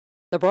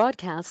The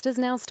broadcast is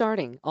now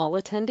starting. All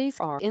attendees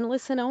are in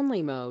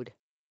listen-only mode.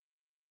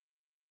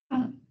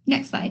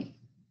 Next slide.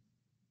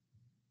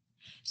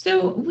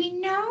 So we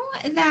know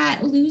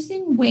that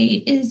losing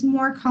weight is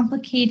more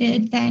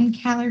complicated than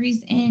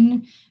calories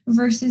in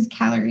versus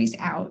calories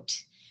out.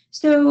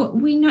 So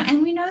we know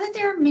that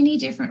there are many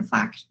different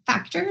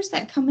factors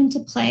that come into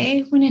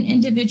play when an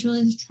individual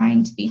is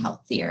trying to be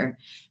healthier.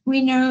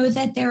 We know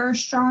that there are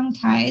strong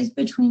ties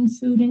between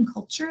food and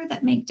culture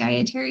that make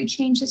dietary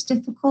changes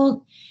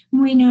difficult.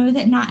 We know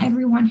that not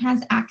everyone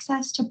has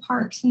access to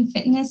parks and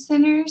fitness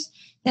centers,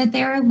 that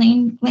there are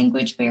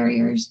language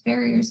barriers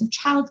of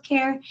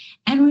childcare,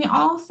 and we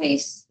all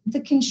face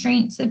the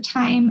constraints of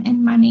time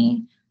and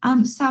money,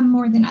 some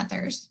more than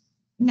others.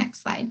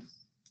 Next slide.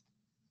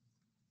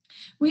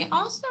 We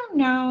also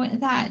know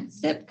that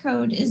zip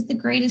code is the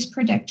greatest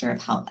predictor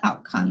of health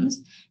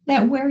outcomes,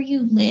 that where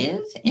you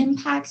live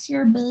impacts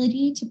your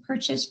ability to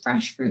purchase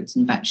fresh fruits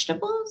and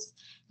vegetables,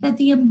 that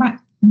the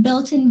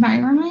built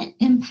environment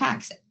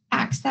impacts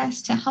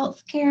access to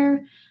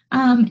healthcare,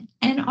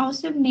 and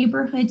also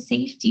neighborhood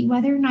safety,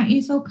 whether or not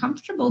you feel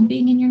comfortable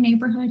being in your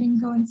neighborhood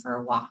and going for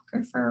a walk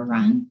or for a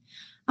run.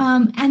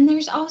 And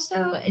there's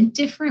also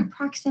different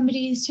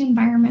proximities to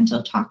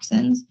environmental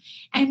toxins.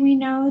 And we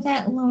know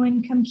that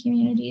low-income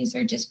communities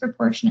are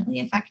disproportionately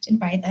affected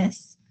by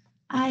this.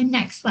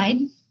 Next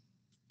slide.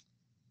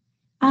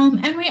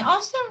 And we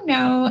also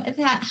know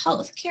that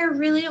healthcare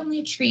really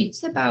only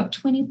treats about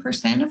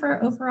 20% of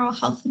our overall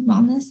health and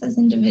wellness as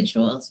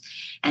individuals.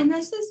 And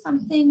this is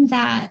something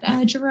that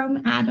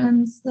Jerome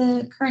Adams,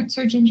 the current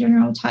Surgeon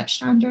General,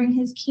 touched on during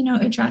his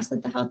keynote address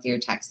at the Healthier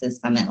Texas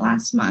Summit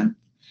last month.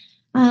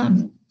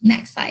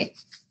 Next slide.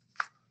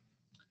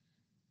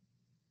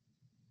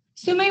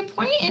 So my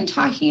point in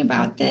talking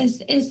about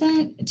this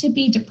isn't to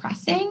be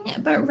depressing,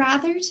 but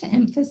rather to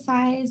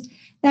emphasize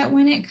that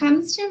when it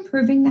comes to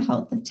improving the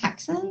health of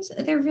Texans,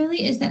 there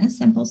really isn't a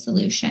simple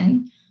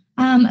solution.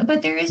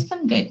 But there is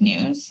some good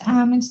news.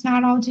 It's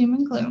not all doom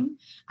and gloom.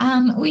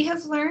 We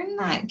have learned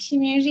that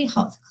community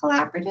health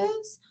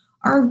collaboratives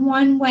are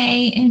one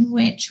way in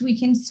which we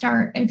can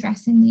start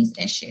addressing these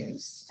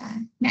issues.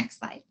 Next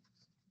slide.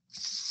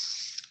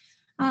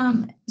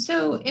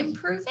 So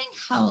improving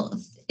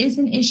health is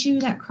an issue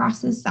that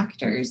crosses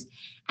sectors,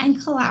 and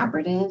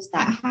collaboratives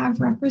that have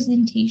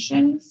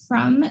representation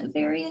from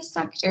various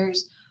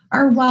sectors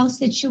are well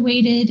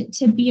situated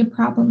to be a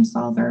problem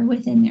solver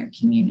within their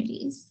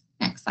communities.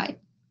 Next slide.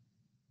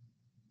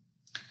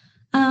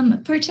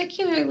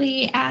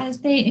 Particularly as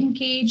they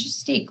engage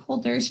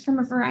stakeholders from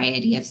a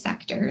variety of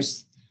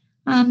sectors.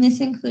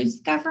 This includes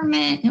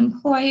government,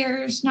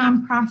 employers,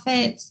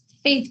 nonprofits,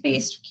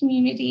 faith-based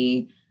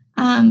community,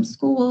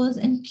 schools,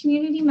 and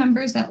community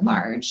members at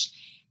large.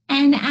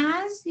 And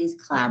as these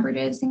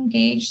collaboratives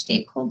engage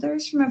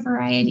stakeholders from a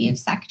variety of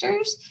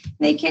sectors,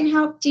 they can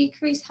help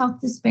decrease health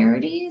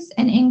disparities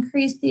and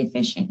increase the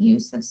efficient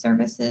use of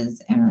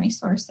services and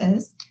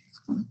resources.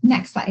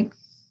 Next slide.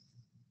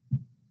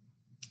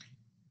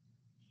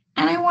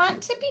 And I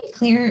want to be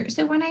clear,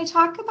 so when I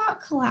talk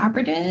about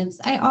collaboratives,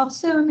 I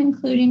also am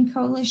including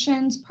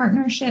coalitions,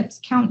 partnerships,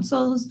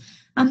 councils.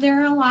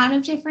 There are a lot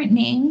of different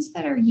names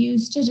that are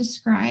used to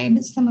describe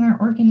similar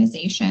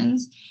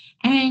organizations,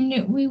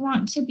 and we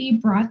want to be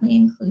broadly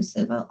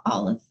inclusive of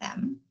all of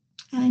them.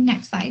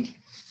 Next slide.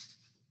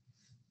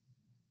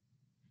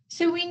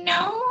 So we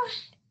know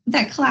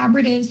that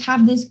collaboratives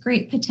have this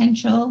great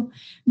potential,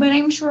 but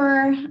I'm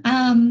sure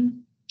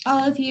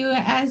all of you,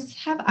 as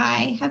have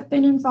I, have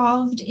been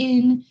involved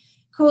in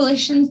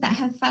coalitions that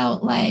have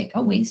felt like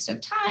a waste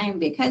of time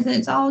because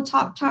it's all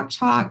talk,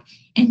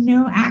 and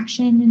no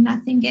action and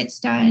nothing gets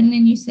done,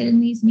 and you sit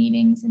in these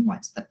meetings and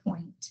what's the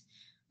point?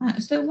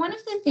 So one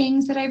of the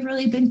things that I've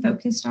really been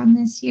focused on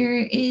this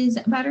year is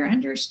better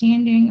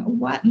understanding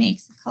what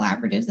makes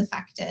collaboratives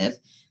effective.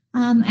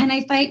 And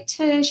I'd like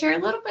to share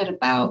a little bit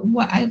about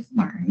what I've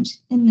learned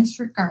in this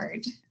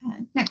regard.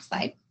 Next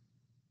slide.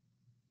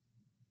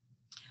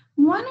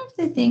 One of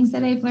the things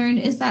that I've learned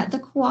is that the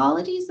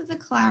qualities of the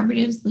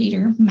collaborative's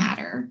leader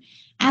matter,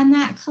 and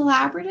that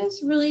collaboratives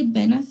really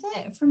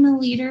benefit from a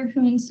leader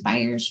who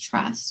inspires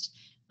trust,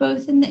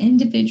 both in the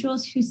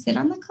individuals who sit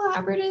on the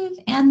collaborative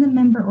and the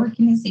member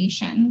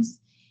organizations,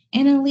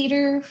 and a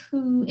leader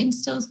who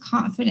instills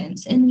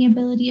confidence in the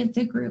ability of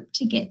the group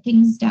to get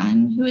things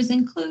done, who is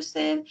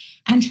inclusive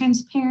and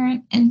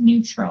transparent and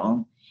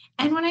neutral.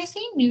 And when I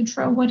say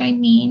neutral, what I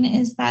mean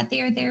is that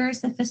they are there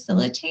as a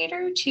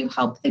facilitator to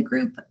help the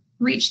group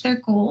reach their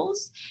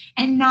goals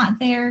and not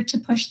there to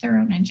push their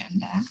own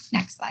agenda.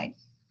 Next slide.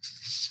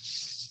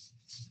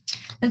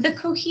 The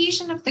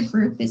cohesion of the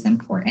group is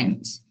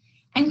important.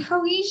 And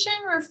cohesion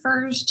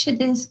refers to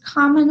this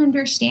common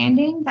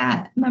understanding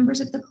that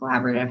members of the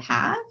collaborative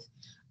have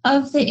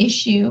of the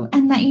issue,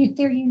 and that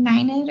they're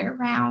united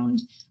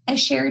around a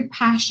shared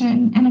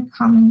passion and a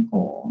common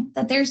goal,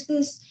 that there's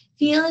this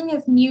feeling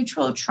of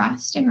mutual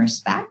trust and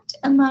respect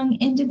among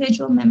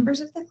individual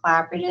members of the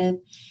collaborative,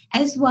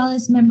 as well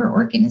as member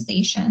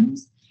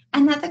organizations.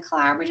 and that the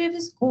collaborative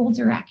is goal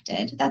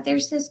directed, that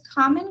there's this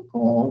common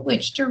goal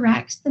which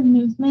directs the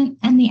movement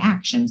and the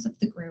actions of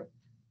the group.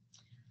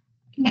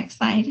 Next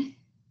slide.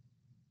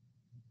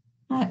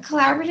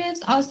 Collaboratives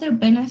also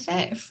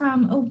benefit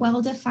from a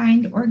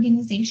well-defined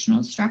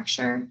organizational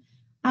structure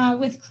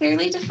with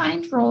clearly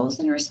defined roles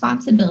and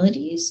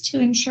responsibilities to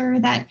ensure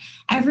that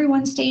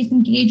everyone stays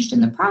engaged in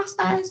the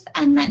process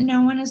and that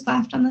no one is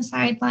left on the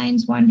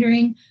sidelines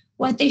wondering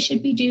what they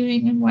should be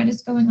doing and what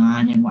is going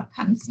on and what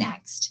comes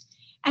next.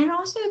 And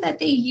also that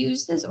they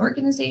use this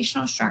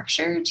organizational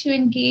structure to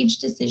engage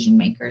decision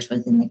makers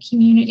within the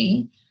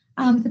community,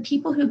 the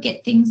people who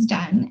get things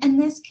done.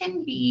 And this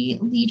can be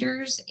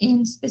leaders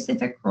in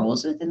specific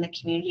roles within the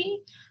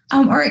community,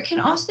 or it can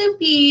also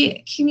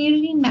be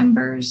community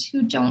members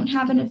who don't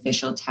have an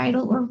official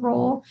title or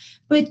role,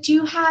 but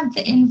do have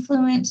the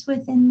influence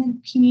within the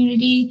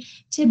community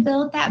to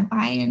build that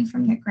buy-in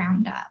from the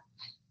ground up.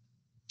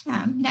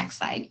 Next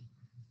slide.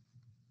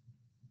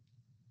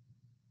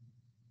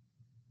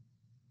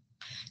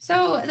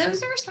 So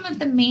those are some of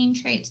the main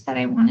traits that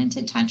I wanted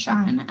to touch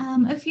on.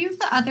 A few of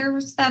the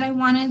others that I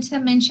wanted to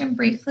mention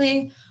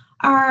briefly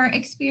are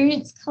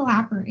experience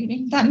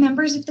collaborating, that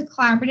members of the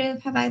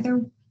collaborative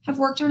have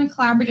worked on a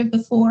collaborative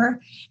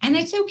before, and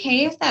it's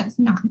okay if that's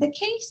not the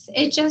case.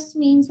 It just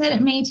means that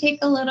it may take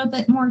a little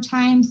bit more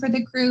time for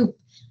the group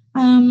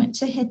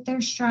to hit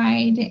their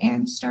stride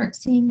and start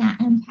seeing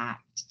that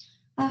impact.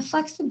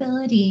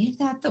 Flexibility,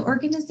 that the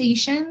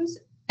organizations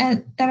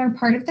that are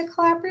part of the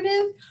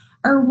collaborative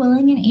are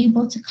willing and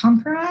able to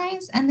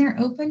compromise, and they're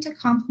open to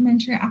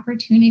complementary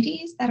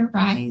opportunities that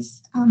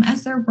arise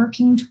as they're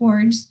working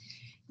towards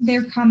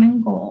their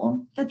common goal,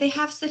 that they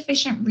have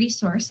sufficient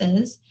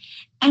resources.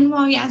 And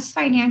while yes,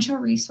 financial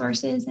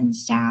resources and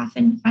staff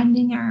and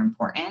funding are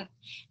important,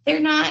 they're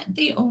not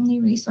the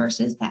only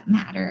resources that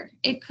matter.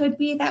 It could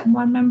be that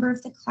one member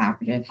of the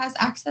collaborative has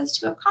access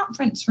to a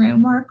conference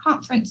room or a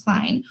conference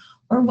line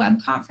or web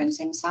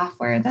conferencing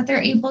software that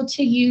they're able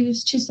to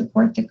use to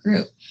support the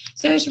group.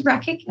 So it's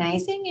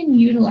recognizing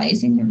and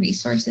utilizing the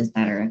resources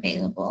that are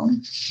available.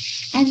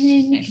 And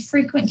then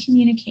frequent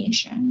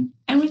communication.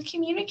 And with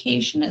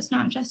communication, it's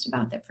not just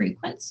about the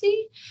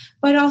frequency,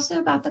 but also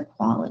about the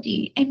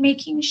quality and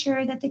making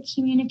sure that the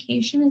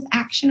communication is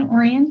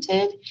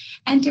action-oriented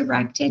and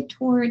directed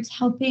towards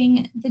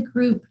helping the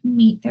group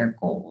meet their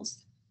goals.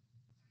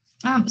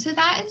 So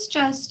that is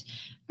just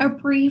a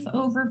brief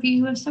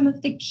overview of some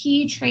of the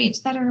key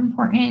traits that are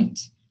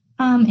important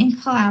in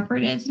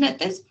collaboratives. And at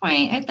this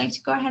point, I'd like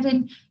to go ahead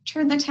and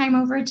turn the time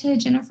over to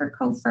Jennifer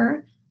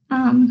Kofer,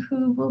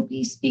 who will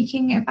be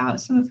speaking about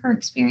some of her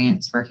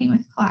experience working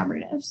with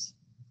collaboratives.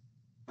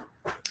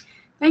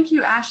 Thank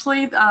you,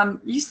 Ashley.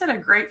 You set a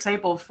great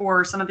table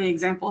for some of the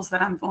examples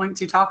that I'm going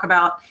to talk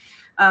about.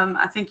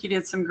 I think you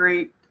did some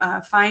great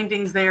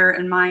findings there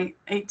in my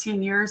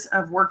 18 years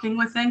of working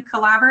within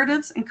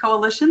collaboratives and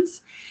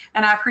coalitions.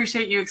 And I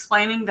appreciate you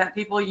explaining that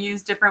people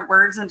use different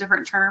words and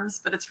different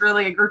terms, but it's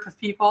really a group of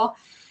people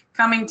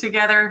coming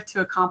together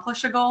to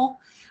accomplish a goal.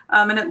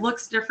 And it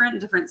looks different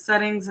in different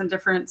settings and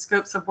different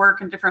scopes of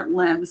work and different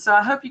limbs. So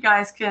I hope you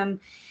guys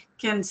can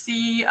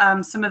see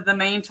some of the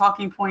main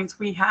talking points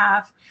we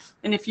have.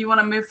 And if you want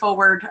to move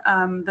forward,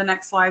 the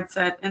next slide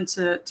set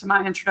into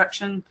my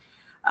introduction.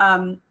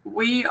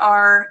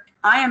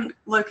 I am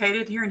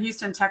located here in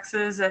Houston,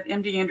 Texas at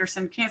MD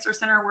Anderson Cancer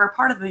Center. We're a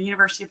part of the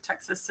University of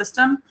Texas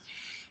system.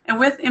 And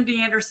with MD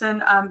Anderson,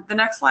 the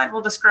next slide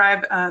will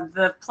describe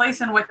the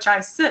place in which I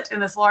sit in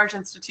this large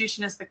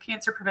institution is the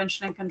Cancer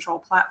Prevention and Control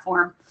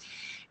Platform.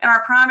 And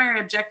our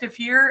primary objective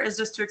here is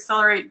just to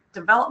accelerate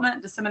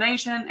development,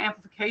 dissemination,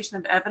 amplification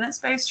of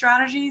evidence-based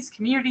strategies,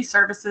 community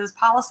services,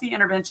 policy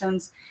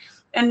interventions,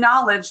 and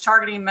knowledge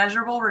targeting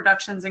measurable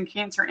reductions in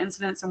cancer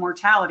incidence and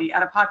mortality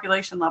at a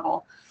population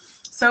level.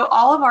 So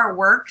all of our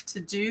work to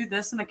do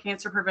this in the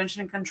Cancer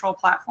Prevention and Control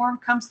Platform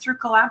comes through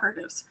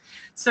collaboratives.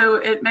 So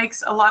it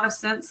makes a lot of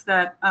sense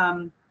that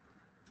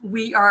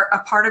we are a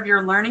part of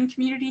your learning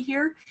community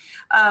here,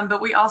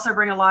 but we also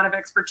bring a lot of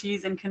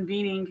expertise in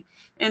convening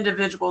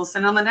individuals.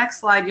 And on the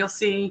next slide, you'll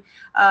see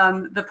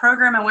the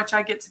program in which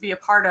I get to be a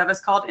part of is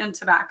called In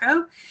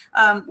Tobacco,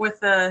 with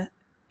the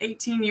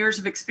 18 years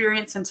of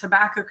experience in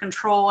tobacco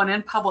control and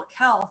in public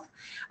health.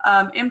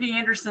 MD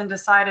Anderson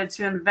decided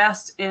to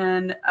invest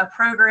in a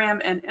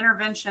program and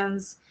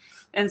interventions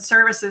and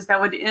services that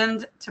would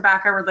end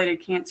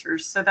tobacco-related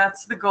cancers. So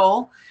that's the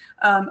goal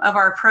of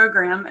our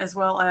program, as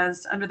well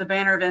as under the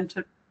banner of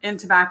In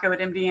Tobacco at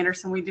MD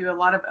Anderson, we do a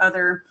lot of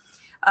other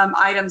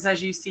items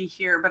as you see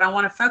here, but I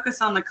want to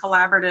focus on the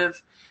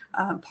collaborative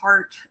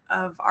part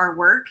of our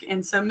work.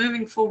 And so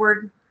moving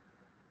forward,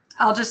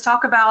 I'll just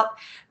talk about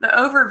the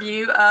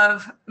overview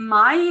of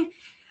my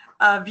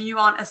view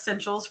on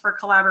essentials for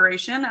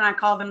collaboration, and I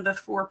call them the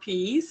 4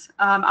 Ps.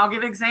 I'll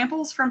give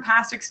examples from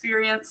past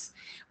experience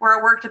where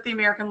I worked at the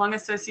American Lung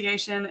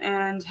Association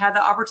and had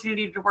the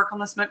opportunity to work on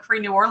the Smoke Free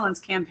New Orleans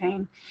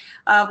campaign,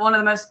 one of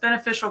the most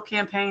beneficial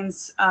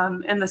campaigns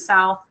in the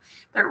South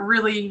that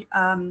really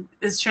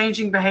is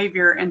changing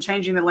behavior and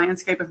changing the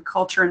landscape of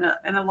culture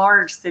in a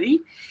large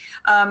city.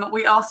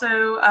 We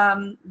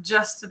also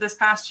just this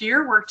past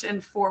year worked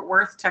in Fort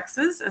Worth,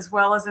 Texas, as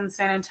well as in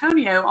San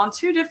Antonio on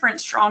 2 different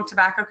strong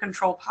tobacco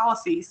control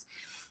policies.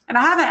 And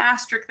I have an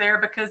asterisk there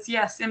because,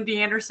 yes, MD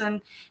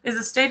Anderson is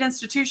a state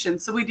institution,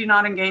 so we do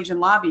not engage in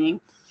lobbying.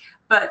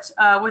 But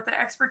with the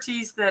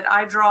expertise that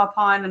I draw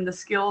upon and the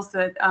skills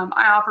that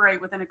I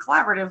operate within a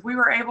collaborative, we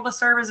were able to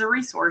serve as a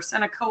resource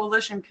and a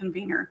coalition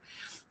convener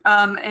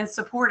and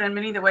support in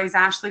many of the ways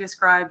Ashley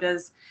described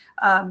as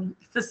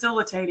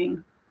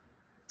facilitating,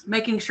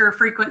 making sure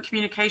frequent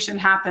communication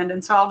happened.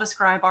 And so I'll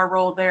describe our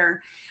role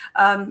there.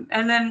 And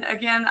then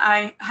again,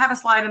 I have a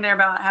slide in there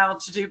about how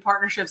to do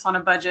partnerships on a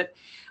budget,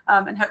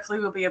 and hopefully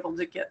we'll be able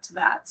to get to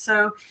that.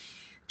 So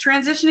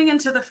transitioning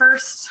into the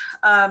first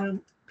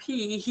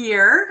P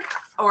here,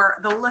 or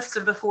the list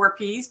of the 4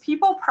 Ps,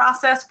 people,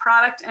 process,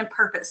 product, and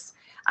purpose.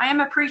 I am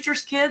a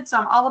preacher's kid, so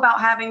I'm all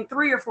about having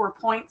 3 or 4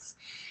 points.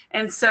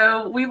 And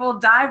so we will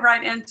dive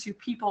right into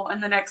people in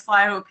the next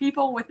slide,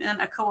 people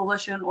within a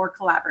coalition or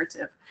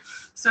collaborative.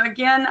 So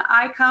again,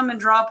 I come and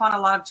draw upon a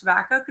lot of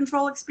tobacco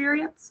control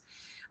experience.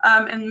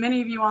 And many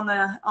of you on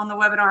the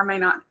webinar may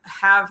not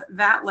have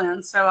that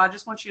lens. So I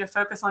just want you to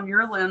focus on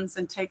your lens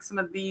and take some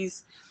of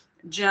these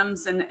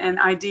gems and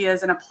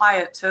ideas and apply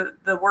it to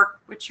the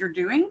work which you're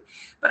doing.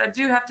 But I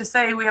do have to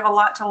say we have a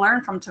lot to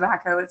learn from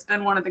tobacco. It's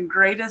been one of the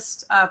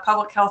greatest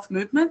public health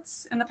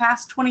movements in the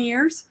past 20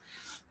 years.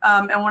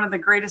 And one of the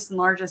greatest and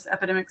largest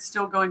epidemics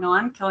still going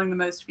on, killing the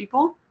most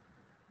people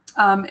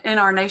in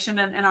our nation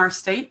and in our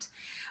state.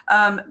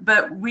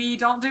 But we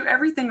don't do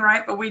everything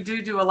right, but we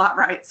do a lot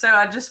right. So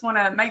I just want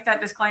to make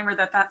that disclaimer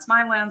that that's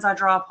my lens I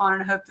draw upon,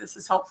 and I hope this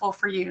is helpful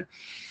for you.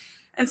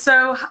 And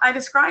so I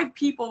describe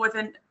people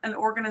within an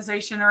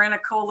organization or in a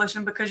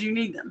coalition because you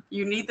need them.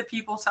 You need the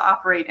people to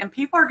operate, and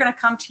people are going to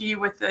come to you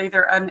with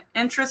either an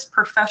interest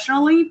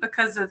professionally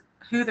because of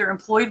who they're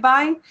employed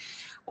by,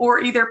 or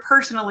either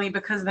personally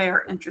because they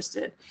are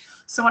interested.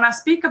 So when I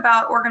speak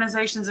about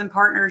organizations and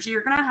partners,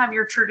 you're going to have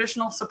your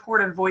traditional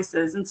supportive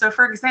voices. And so,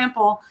 for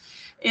example,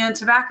 in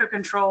tobacco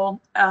control,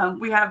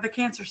 we have the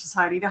Cancer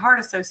Society, the Heart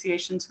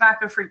Association,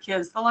 Tobacco Free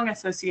Kids, the Lung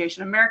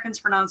Association, Americans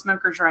for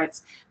Non-Smokers'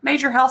 Rights,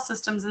 major health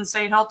systems and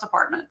state health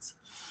departments.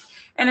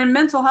 And in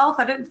mental health,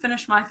 I didn't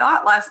finish my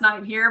thought last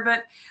night here,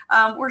 but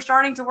we're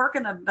starting to work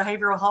in the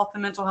behavioral health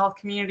and mental health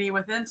community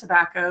within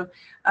tobacco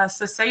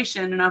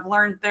cessation. And I've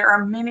learned there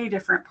are many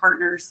different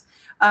partners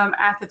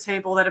at the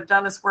table that have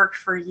done this work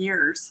for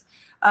years.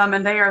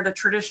 And they are the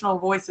traditional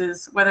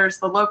voices, whether it's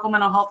the local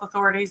mental health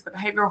authorities, the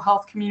behavioral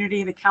health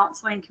community, the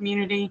counseling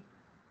community.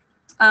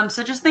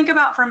 So just think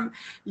about from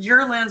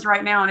your lens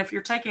right now, and if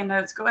you're taking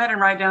notes, go ahead and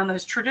write down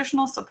those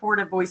traditional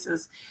supportive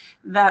voices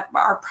that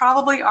are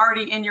probably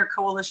already in your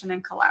coalition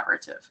and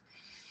collaborative.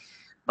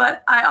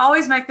 But I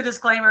always make the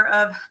disclaimer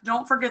of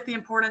don't forget the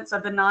importance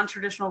of the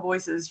non-traditional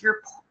voices.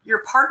 Your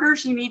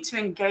partners you need to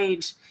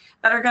engage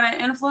that are going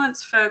to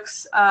influence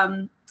folks,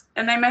 and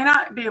they may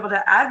not be able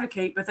to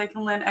advocate, but they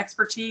can lend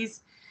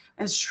expertise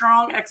and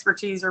strong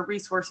expertise or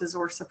resources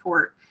or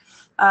support.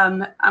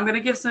 I'm going to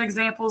give some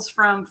examples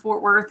from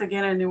Fort Worth,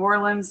 again in New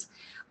Orleans,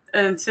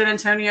 and San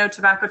Antonio,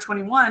 Tobacco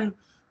 21.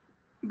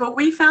 But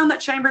we found that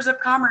chambers of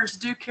commerce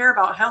do care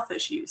about health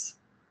issues.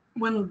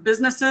 When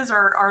businesses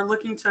are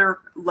looking to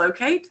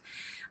locate,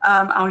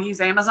 I'll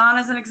use Amazon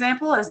as an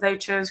example, as they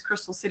chose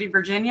Crystal City,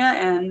 Virginia,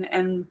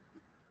 and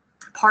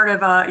part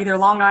of either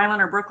Long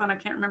Island or Brooklyn. I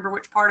can't remember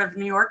which part of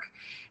New York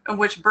and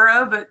which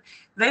borough, but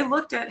they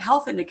looked at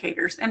health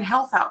indicators and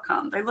health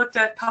outcome. They looked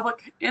at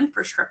public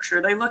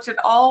infrastructure. They looked at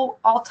all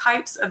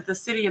types of the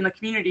city and the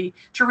community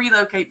to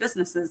relocate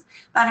businesses.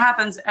 That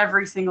happens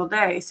every single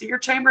day. So your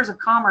chambers of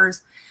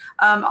commerce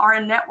are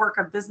a network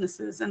of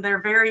businesses, and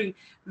they're very,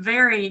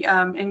 very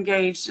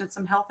engaged in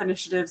some health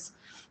initiatives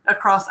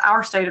across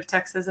our state of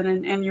Texas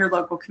and in your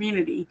local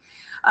community.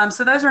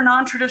 So those are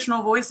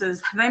non-traditional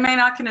voices. They may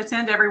not can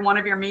attend every one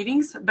of your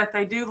meetings, but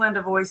they do lend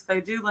a voice. They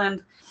do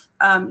lend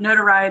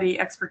notoriety,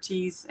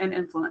 expertise, and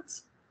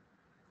influence.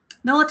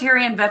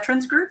 Military and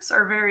veterans groups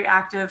are very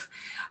active,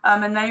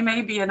 and they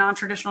may be a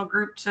non-traditional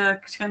group to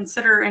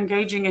consider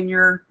engaging in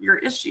your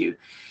issue.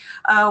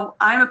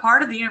 I'm a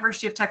part of the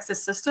University of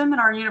Texas system,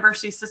 and our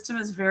university system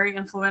is very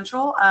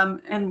influential.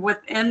 And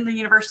within the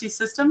university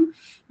system,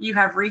 you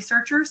have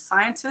researchers,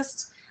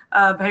 scientists,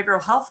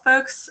 behavioral health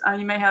folks.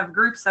 You may have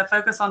groups that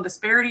focus on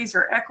disparities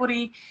or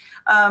equity.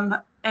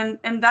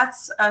 And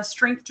that's a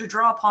strength to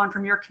draw upon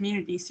from your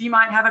community. So you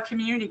might have a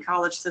community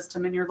college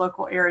system in your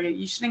local area.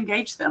 You should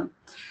engage them.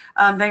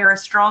 They are a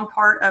strong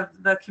part of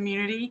the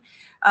community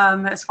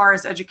as far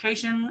as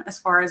education, as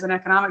far as an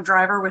economic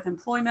driver with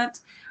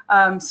employment.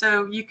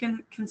 So you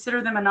can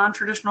consider them a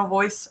non-traditional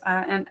voice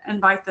and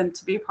invite them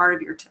to be a part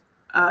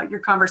of your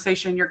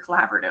conversation, your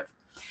collaborative.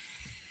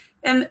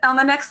 And on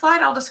the next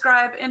slide, I'll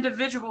describe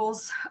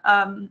individuals.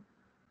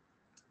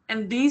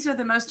 And these are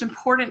the most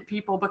important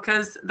people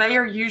because they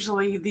are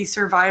usually the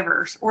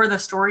survivors or the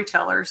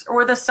storytellers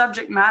or the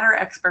subject matter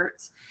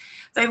experts.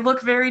 They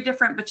look very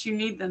different, but you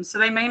need them. So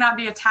they may not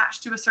be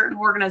attached to a certain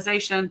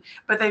organization,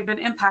 but they've been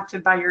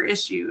impacted by your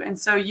issue. And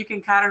so you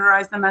can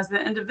categorize them as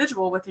the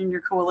individual within your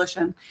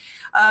coalition.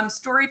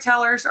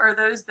 Storytellers are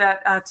those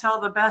that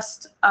tell the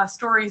best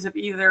stories of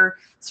either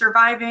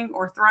surviving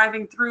or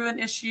thriving through an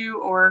issue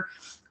or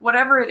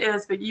whatever it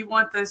is, but you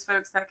want those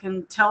folks that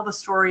can tell the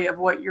story of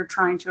what you're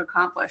trying to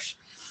accomplish.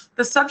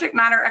 The subject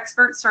matter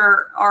experts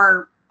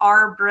are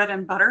our bread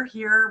and butter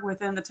here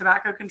within the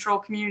tobacco control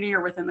community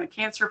or within the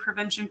cancer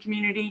prevention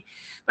community,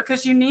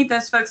 because you need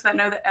those folks that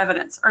know the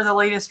evidence or the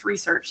latest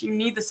research. You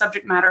need the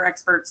subject matter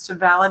experts to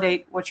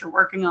validate what you're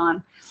working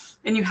on,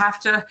 and you have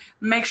to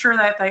make sure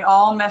that they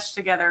all mesh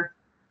together.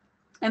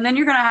 And then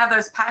you're going to have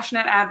those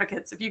passionate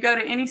advocates. If you go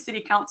to any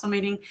city council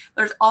meeting,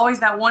 there's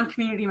always that one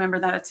community member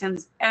that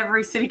attends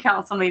every city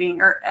council meeting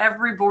or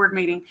every board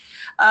meeting.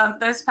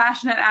 Those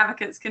passionate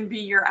advocates can be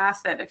your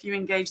asset if you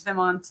engage them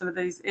on some of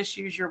these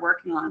issues you're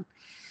working on.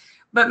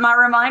 But my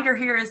reminder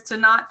here is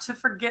not to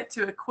forget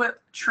to equip,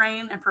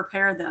 train, and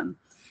prepare them.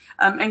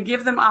 And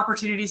give them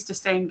opportunities to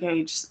stay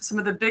engaged. Some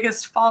of the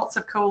biggest faults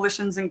of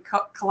coalitions and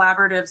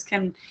collaboratives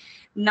can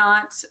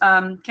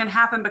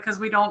happen because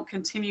we don't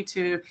continue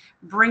to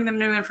bring them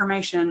new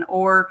information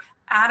or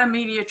add a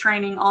media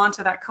training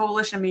onto that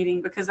coalition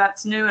meeting because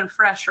that's new and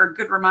fresh or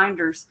good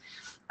reminders.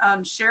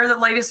 Share the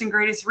latest and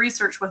greatest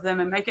research with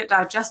them and make it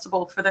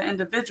digestible for the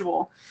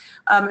individual.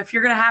 If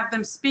you're going to have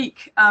them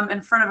speak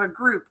in front of a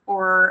group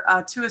or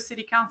to a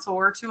city council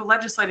or to a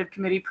legislative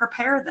committee,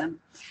 prepare them.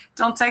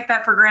 Don't take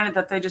that for granted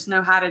that they just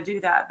know how to do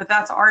that, but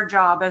that's our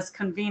job as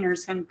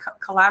conveners and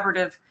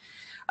collaborative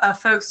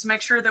folks to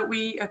make sure that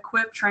we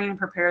equip, train, and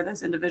prepare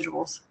those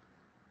individuals.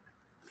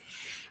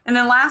 And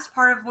then last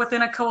part of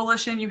within a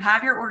coalition, you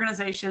have your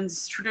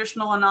organizations,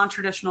 traditional and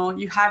non-traditional,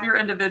 you have your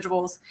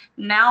individuals.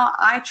 Now,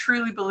 I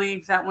truly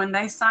believe that when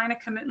they sign a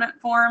commitment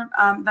form,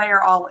 they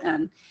are all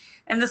in.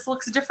 And this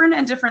looks different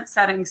in different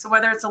settings. So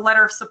whether it's a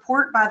letter of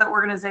support by the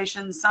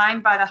organization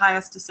signed by the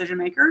highest decision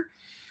maker,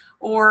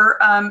 or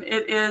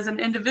it is an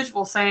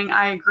individual saying,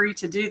 I agree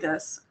to do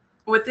this.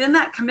 Within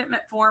that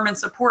commitment form and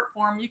support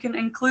form, you can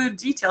include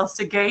details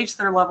to gauge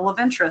their level of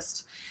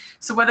interest.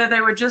 So whether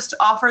they would just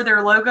offer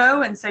their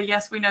logo and say,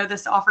 yes, we know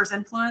this offers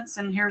influence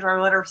and here's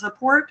our letter of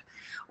support,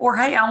 or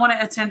hey, I want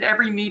to attend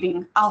every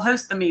meeting. I'll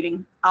host the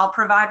meeting. I'll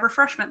provide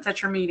refreshments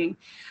at your meeting.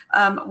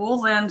 We'll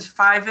lend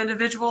 5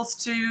 individuals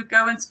to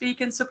go and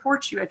speak and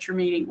support you at your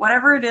meeting.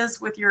 Whatever it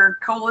is with your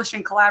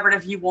coalition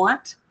collaborative you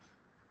want,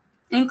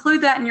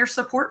 include that in your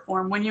support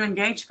form when you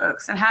engage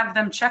folks and have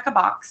them check a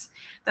box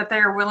that they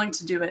are willing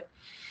to do it.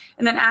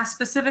 And then ask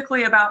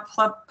specifically about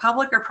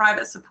public or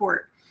private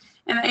support.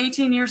 In the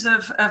 18 years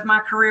of my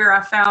career,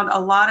 I found a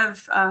lot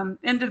of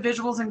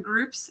individuals and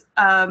groups,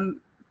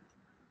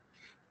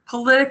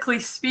 politically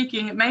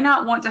speaking, may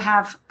not want to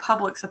have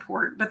public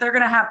support, but they're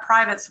going to have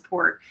private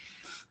support.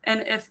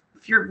 And if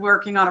you're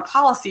working on a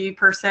policy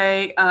per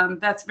se,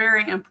 that's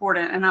very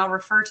important. And I'll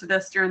refer to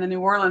this during the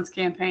New Orleans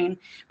campaign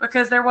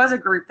because there was a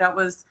group that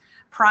was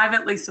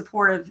privately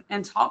supportive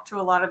and talked to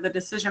a lot of the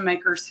decision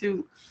makers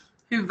who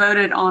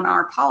voted on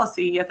our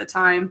policy at the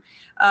time,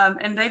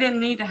 and they didn't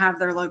need to have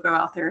their logo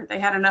out there. They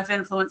had enough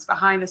influence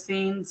behind the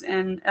scenes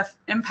and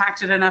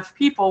impacted enough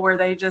people where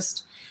they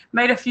just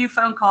made a few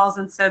phone calls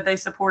and said they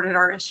supported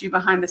our issue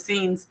behind the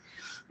scenes.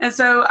 And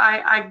so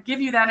I give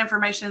you that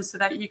information so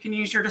that you can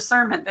use your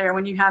discernment there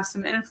when you have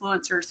some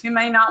influencers who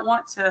may not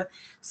want to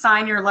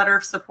sign your letter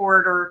of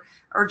support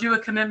or do a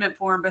commitment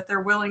form, but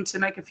they're willing to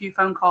make a few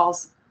phone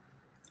calls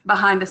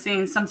behind the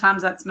scenes.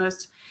 Sometimes that's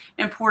most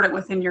important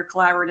within your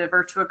collaborative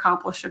or to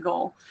accomplish a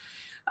goal.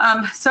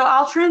 So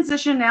I'll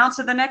transition now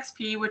to the next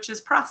P, which is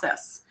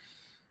process.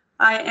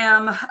 I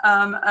am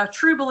a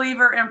true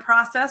believer in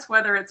process,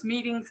 whether it's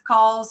meetings,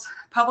 calls,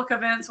 public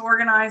events,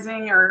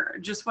 organizing, or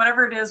just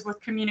whatever it is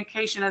with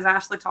communication, as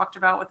Ashley talked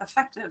about, with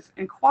effective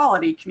and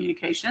quality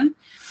communication.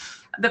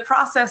 The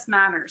process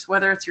matters,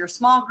 whether it's your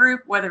small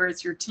group, whether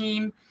it's your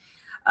team.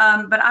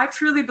 But I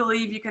truly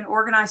believe you can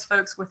organize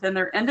folks within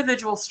their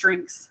individual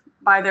strengths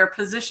by their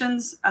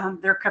positions,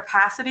 their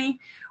capacity,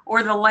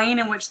 or the lane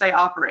in which they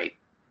operate.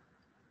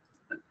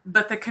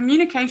 But the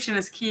communication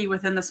is key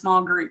within the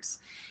small groups.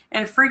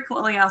 And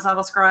frequently, as I'll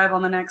describe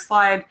on the next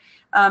slide,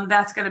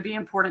 that's going to be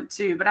important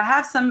too. But I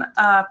have some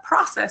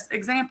process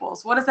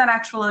examples. What does that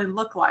actually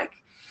look like?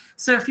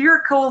 So if you're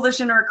a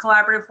coalition or a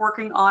collaborative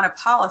working on a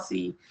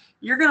policy,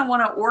 you're going to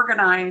want to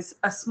organize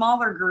a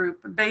smaller group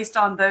based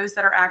on those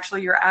that are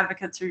actually your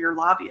advocates or your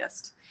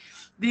lobbyists.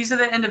 These are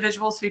the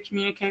individuals who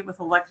communicate with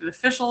elected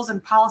officials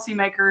and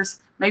policymakers,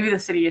 maybe the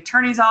city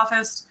attorney's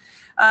office.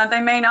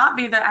 They may not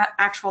be the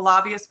actual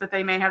lobbyists, but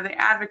they may have the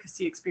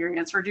advocacy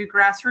experience or do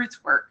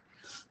grassroots work.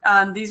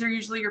 These are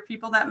usually your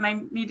people that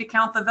may need to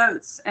count the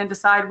votes and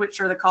decide which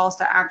are the calls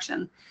to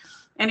action.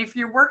 And if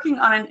you're working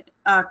on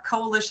a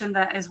coalition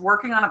that is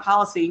working on a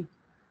policy,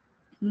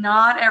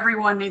 Not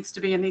everyone needs to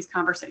be in these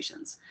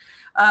conversations.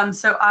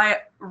 So I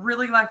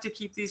really like to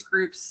keep these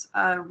groups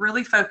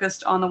really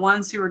focused on the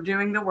ones who are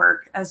doing the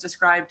work as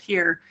described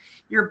here.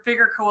 Your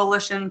bigger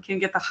coalition can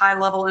get the high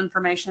level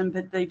information,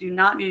 but they do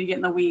not need to get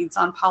in the weeds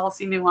on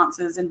policy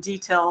nuances and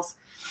details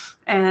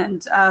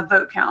and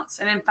vote counts.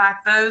 And in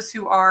fact, those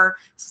who are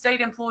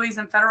state employees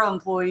and federal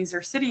employees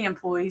or city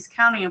employees,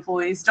 county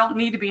employees, don't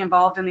need to be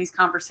involved in these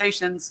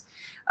conversations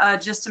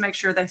just to make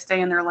sure they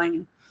stay in their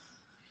lane.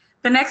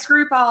 The next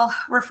group I'll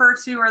refer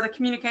to are the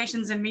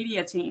communications and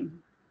media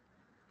team.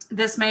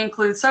 This may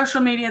include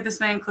social media, this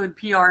may include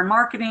PR and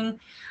marketing,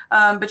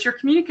 but your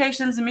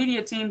communications and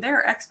media team,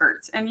 they're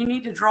experts, and you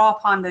need to draw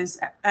upon those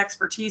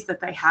expertise that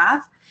they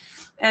have.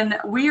 And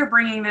we are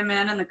bringing them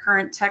in the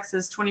current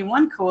Texas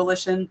 21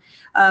 coalition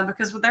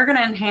because they're going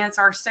to enhance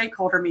our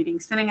stakeholder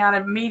meetings, sending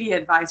out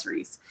media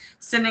advisories,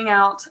 sending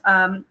out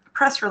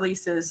press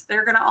releases.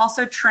 They're going to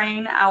also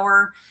train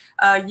our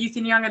youth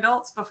and young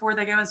adults before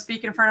they go and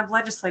speak in front of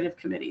legislative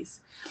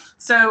committees.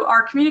 So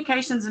our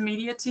communications and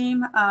media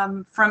team,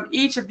 from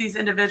each of these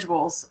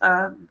individuals,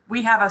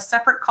 we have a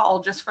separate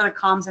call just for the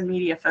comms and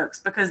media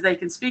folks because they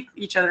can speak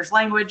each other's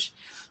language.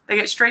 They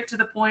get straight to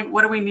the point.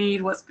 What do we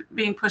need? What's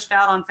being pushed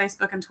out on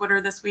Facebook and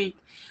Twitter this week?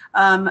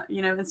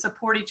 And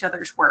support each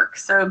other's work.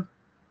 So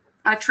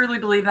I truly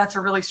believe that's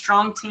a really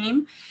strong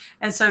team.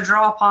 And so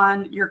draw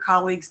upon your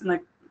colleagues in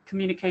the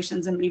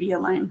communications and media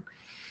lane.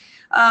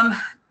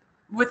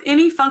 With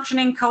any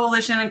functioning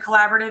coalition and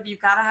collaborative, you've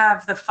got to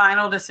have the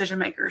final decision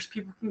makers.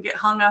 People can get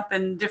hung up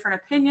in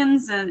different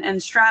opinions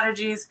and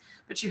strategies,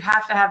 but you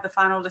have to have the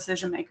final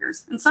decision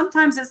makers. And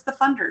sometimes it's the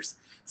funders.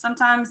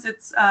 Sometimes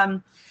it's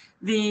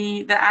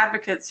the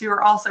advocates who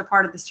are also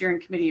part of the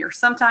steering committee, or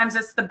sometimes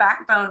it's the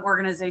backbone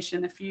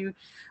organization. If you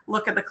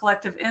look at the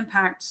collective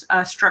impact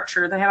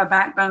structure, they have a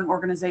backbone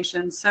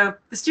organization. So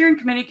the steering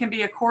committee can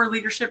be a core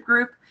leadership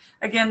group.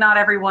 Again, not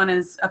everyone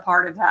is a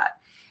part of that.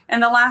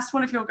 And the last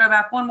one, if you'll go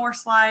back one more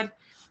slide,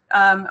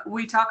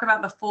 we talk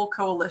about the full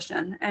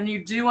coalition. And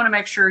you do want to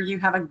make sure you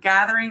have a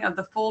gathering of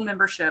the full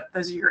membership.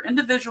 Those are your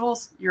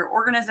individuals, your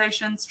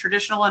organizations,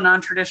 traditional and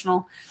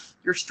non-traditional,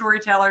 your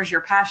storytellers,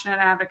 your passionate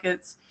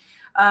advocates.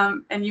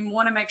 And you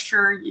want to make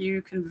sure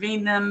you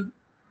convene them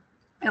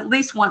at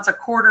least once a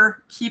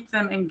quarter, keep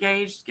them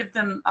engaged, give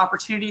them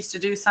opportunities to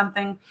do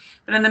something.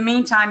 But in the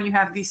meantime, you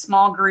have these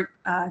small group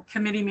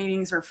committee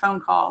meetings or phone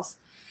calls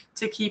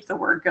to keep the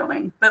word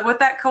going. But with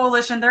that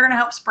coalition, they're going to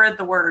help spread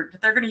the word.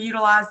 They're going to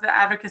utilize the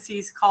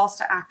advocacy's calls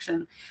to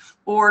action,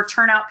 or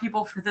turn out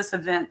people for this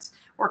event,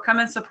 or come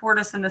and support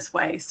us in this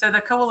way. So the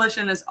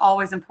coalition is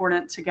always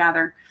important to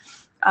gather.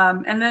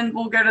 And then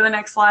we'll go to the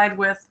next slide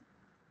with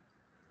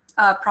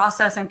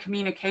process and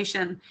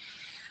communication.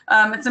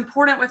 It's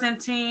important within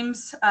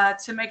teams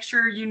to make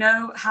sure you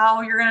know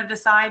how you're going to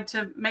decide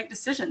to make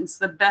decisions.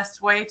 The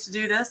best way to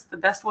do this, the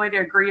best way to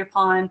agree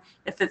upon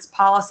if it's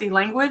policy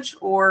language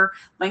or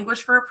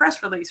language for a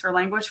press release or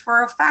language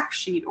for a fact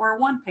sheet or a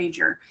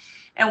one-pager.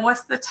 And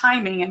what's the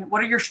timing and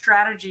what are your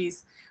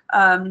strategies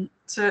to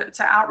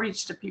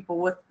outreach to people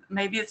with,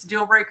 maybe it's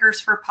deal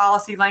breakers for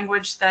policy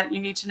language that you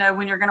need to know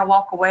when you're going to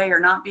walk away or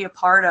not be a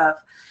part of.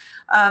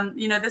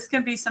 This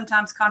can be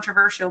sometimes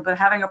controversial, but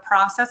having a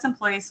process in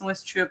place in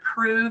which to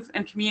approve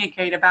and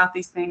communicate about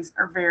these things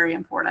are very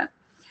important.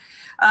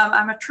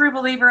 I'm a true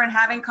believer in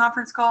having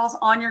conference calls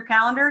on your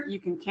calendar. You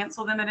can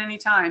cancel them at any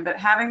time, but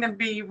having them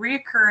be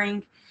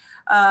reoccurring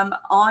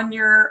on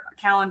your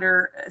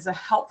calendar is a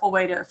helpful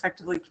way to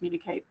effectively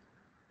communicate.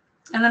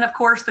 And then, of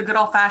course, the good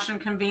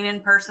old-fashioned convene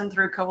in person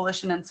through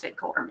coalition and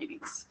stakeholder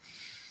meetings.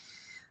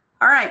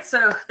 All right,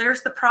 so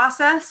there's the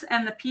process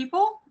and the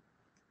people.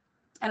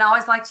 And I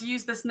always like to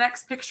use this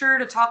next picture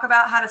to talk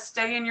about how to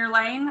stay in your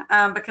lane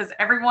because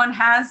everyone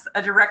has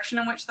a direction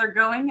in which they're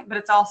going, but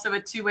it's also a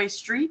two-way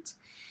street.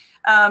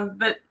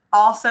 But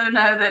also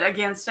know that,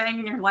 again, staying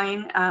in your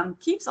lane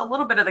keeps a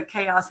little bit of the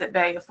chaos at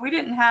bay. If we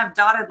didn't have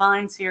dotted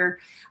lines here,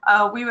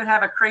 we would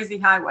have a crazy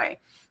highway.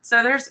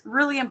 So there's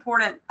really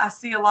important, I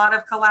see a lot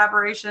of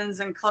collaborations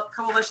and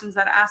coalitions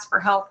that ask for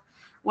help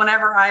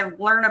whenever I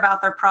learn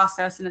about their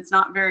process and it's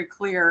not very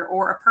clear,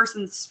 or a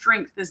person's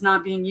strength is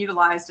not being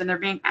utilized and they're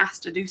being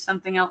asked to do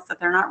something else that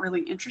they're not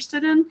really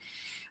interested in.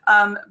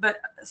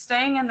 But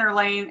staying in their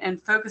lane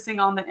and focusing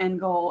on the end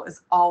goal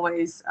is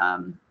always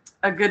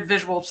a good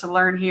visual to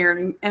learn here,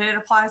 and it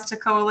applies to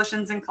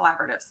coalitions and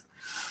collaboratives.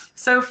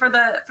 So for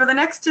the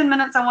next 10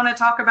 minutes, I want to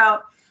talk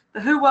about the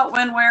who, what,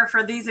 when, where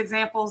for these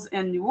examples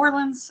in New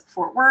Orleans,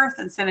 Fort Worth,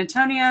 and San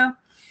Antonio.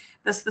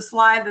 This is the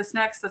slide that's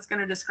going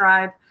to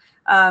describe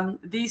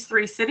these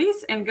three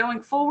cities. And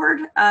going forward,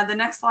 the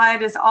next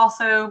slide is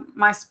also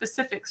my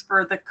specifics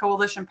for the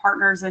coalition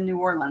partners in New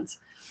Orleans.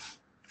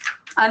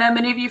 I know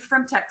many of you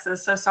from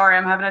Texas, so sorry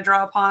I'm having to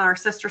draw upon our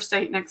sister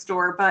state next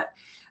door, but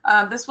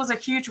this was a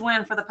huge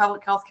win for the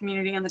public health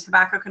community and the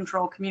tobacco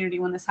control community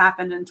when this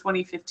happened in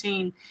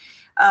 2015.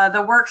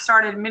 The work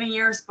started many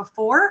years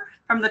before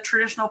from the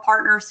traditional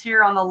partners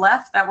here on the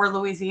left that were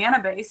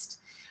Louisiana-based,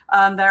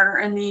 that are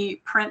in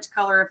the print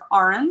color of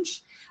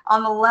orange.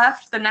 On the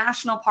left, the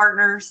national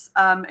partners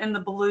in the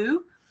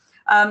blue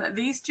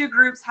These two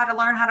groups had to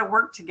learn how to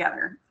work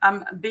together.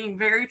 I'm being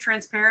very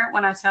transparent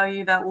when I tell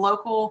you that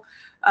local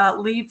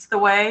leads the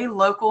way.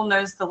 Local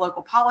knows the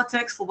local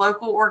politics.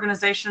 Local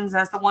organizations,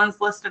 as the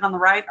ones listed on the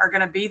right, are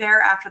going to be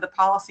there after the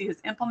policy is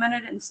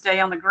implemented and stay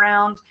on the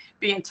ground,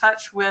 be in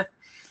touch with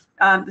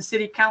the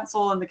city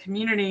council and the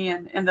community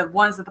and the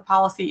ones that the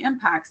policy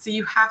impacts. So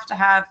you have to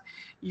have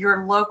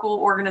your local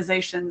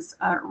organizations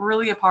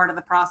really a part of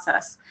the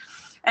process.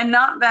 And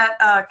not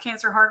that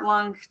Cancer, Heart,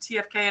 Lung,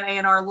 TFK, and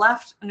A&R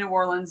left New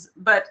Orleans,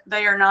 but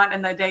they are not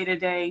in the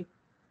day-to-day.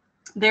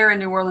 They're in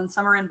New Orleans.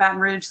 Some are in Baton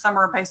Rouge. Some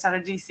are based out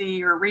of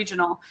DC or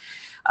regional.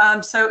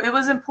 So it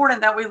was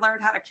important that we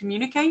learned how to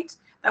communicate,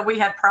 that we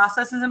had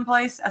processes in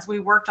place as we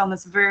worked on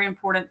this very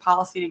important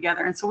policy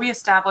together. And so we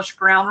established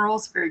ground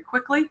rules very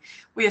quickly.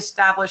 We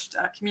established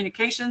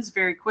communications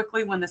very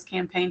quickly when this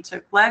campaign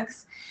took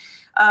legs.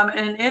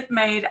 And it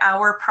made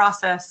our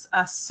process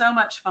so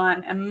much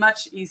fun and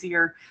much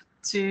easier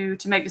to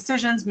make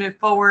decisions, move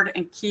forward,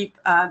 and keep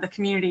the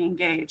community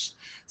engaged.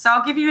 So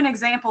I'll give you an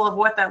example of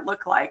what that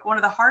looked like. One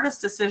of the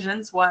hardest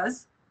decisions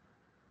was,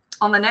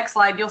 on the next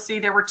slide, you'll see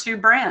there were two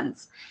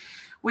brands.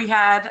 We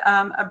had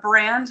a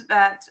brand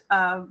that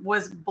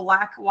was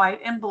black,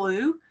 white, and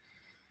blue,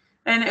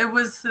 and it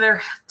was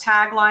their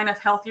tagline of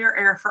healthier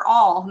air for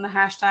all, and the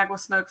hashtag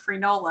was smoke-free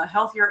NOLA.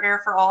 Healthier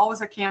air for all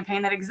was a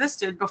campaign that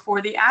existed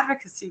before the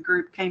advocacy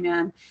group came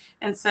in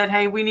and said,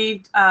 hey, we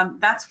need,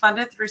 that's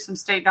funded through some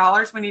state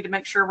dollars. We need to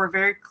make sure we're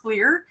very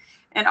clear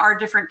in our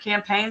different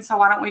campaigns. So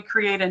why don't we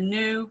create a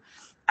new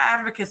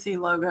advocacy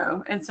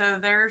logo? And so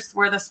there's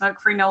where the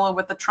smoke-free NOLA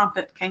with the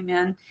trumpet came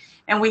in.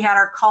 And we had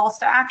our calls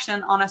to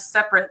action on a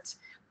separate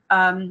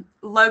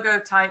logo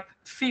type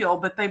feel,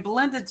 but they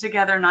blended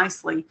together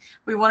nicely.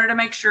 We wanted to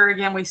make sure,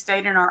 again, we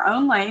stayed in our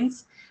own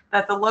lanes,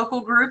 that the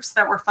local groups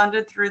that were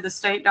funded through the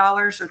state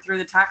dollars or through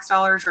the tax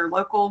dollars or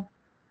local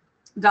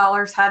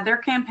dollars had their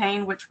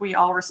campaign, which we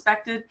all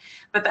respected,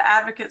 but the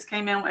advocates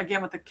came in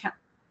again with the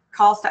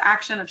calls to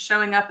action of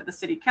showing up at the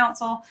city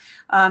council,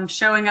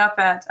 showing up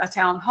at a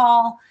town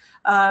hall,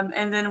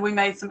 and then we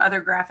made some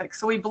other graphics.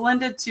 So we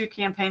blended two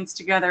campaigns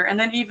together. And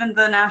then even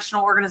the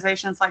national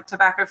organizations like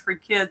Tobacco Free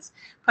Kids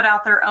put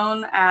out their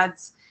own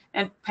ads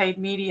and paid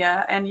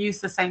media and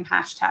used the same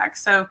hashtag.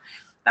 So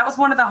that was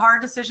one of the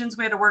hard decisions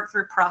we had to work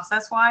through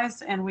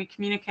process-wise, and we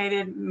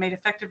communicated, made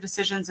effective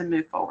decisions, and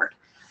moved forward.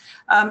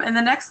 In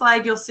the next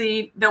slide, you'll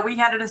see that we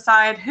had to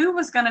decide who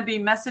was going to be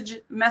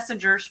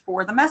messengers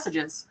for the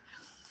messages.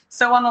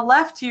 So on the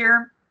left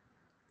here,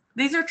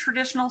 these are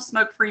traditional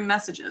smoke-free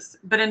messages,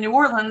 but in New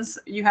Orleans,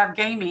 you have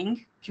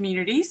gaming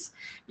communities,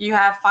 you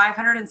have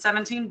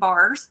 517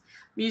 bars,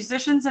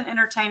 musicians and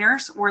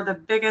entertainers were the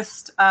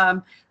biggest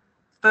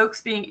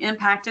folks being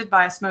impacted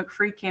by a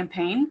smoke-free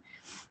campaign.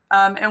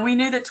 And we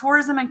knew that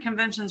tourism and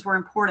conventions were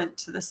important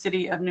to the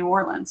city of New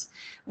Orleans.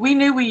 We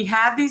knew we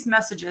had these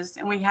messages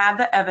and we had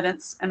the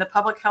evidence and the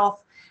public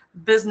health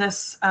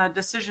business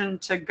decision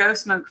to go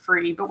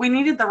smoke-free, but we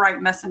needed the right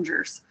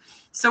messengers.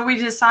 So we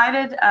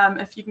decided,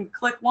 if you can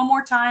click one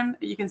more time,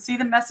 you can see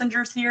the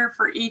messengers here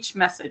for each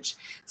message.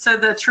 So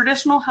the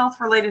traditional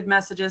health-related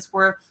messages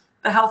were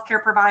the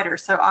healthcare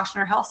providers. So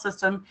Ochsner Health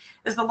System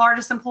is the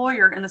largest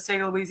employer in the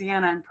state of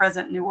Louisiana and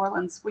present in New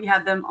Orleans. We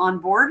had them on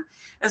board,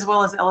 as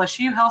well as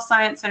LSU Health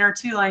Science Center,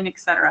 Tulane, et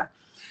cetera.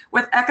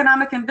 With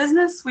economic and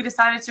business, we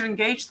decided to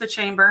engage the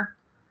chamber,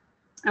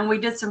 and we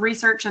did some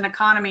research and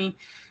economy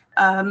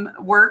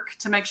work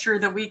to make sure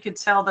that we could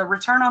tell the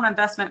return on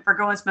investment for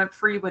going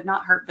smoke-free would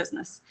not hurt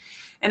business.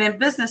 And in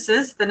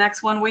businesses, the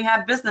next one, we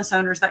had business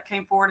owners that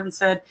came forward and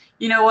said,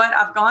 you know what,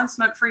 I've gone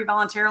smoke-free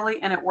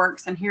voluntarily and it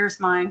works, and here's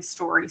my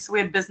story. So we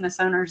had business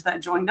owners that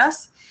joined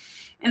us.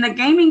 In the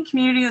gaming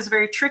community, it was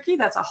very tricky.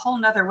 That's a whole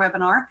nother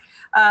webinar.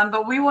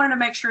 But we wanted to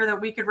make sure that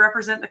we could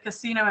represent the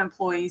casino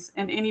employees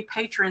and any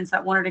patrons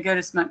that wanted to go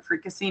to smoke-free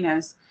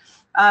casinos.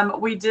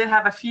 We did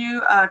have a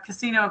few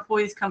casino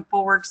employees come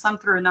forward, some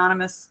through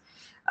anonymous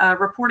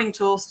reporting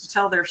tools to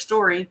tell their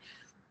story.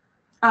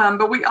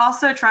 But we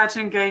also tried to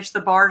engage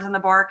the bars and the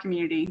bar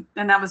community.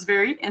 And that was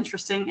very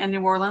interesting in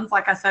New Orleans,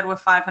 like I said, with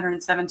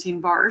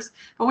 517 bars.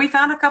 But we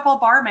found a couple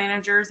of bar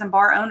managers and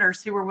bar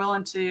owners who were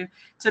willing to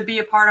be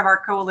a part of our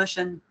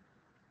coalition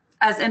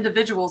as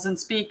individuals and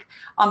speak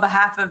on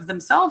behalf of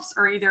themselves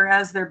or either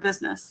as their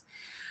business.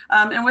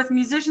 And with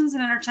musicians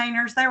and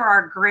entertainers, they were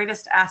our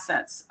greatest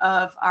assets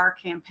of our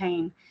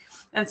campaign.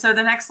 And so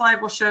the next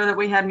slide will show that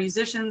we had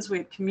musicians, we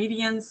had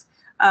comedians.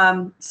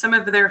 Some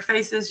of their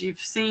faces you've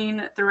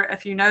seen through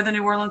if you know the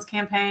New Orleans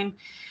campaign.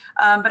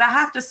 But I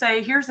have to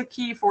say, here's a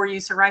key for you,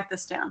 so write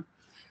this down.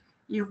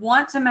 You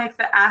want to make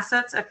the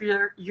assets of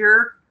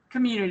your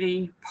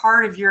community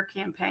part of your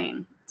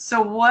campaign. So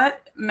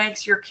what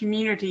makes your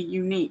community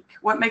unique?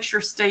 What makes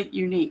your state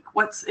unique?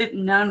 What's it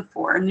known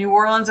for? In New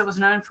Orleans, it was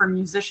known for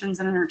musicians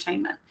and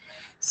entertainment.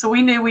 So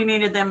we knew we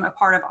needed them a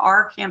part of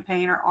our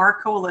campaign or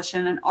our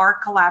coalition and our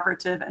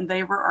collaborative, and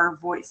they were our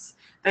voice.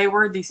 They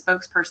were the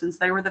spokespersons.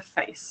 They were the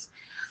face.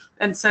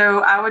 And so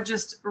I would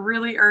just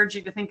really urge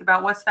you to think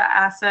about what's the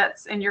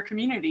assets in your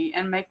community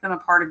and make them a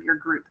part of your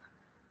group.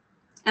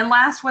 And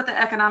last, with the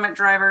economic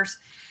drivers,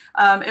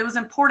 it was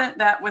important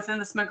that within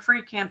the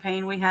smoke-free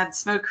campaign, we had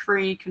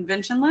smoke-free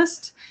convention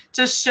list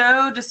to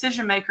show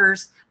decision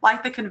makers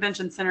like the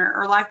convention center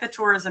or like the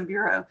tourism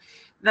bureau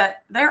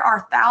that there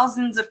are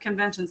thousands of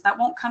conventions that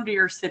won't come to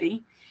your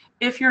city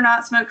if you're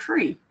not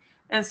smoke-free.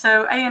 And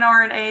so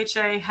A&R and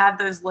AHA had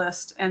those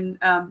lists, and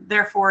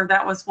therefore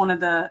that was one of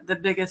the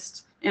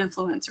biggest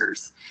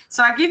influencers.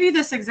 So I give you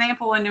this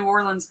example in New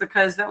Orleans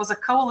because that was a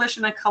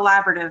coalition and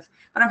collaborative,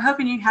 but I'm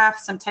hoping you have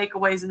some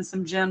takeaways and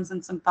some gems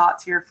and some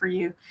thoughts here for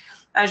you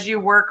as you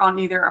work on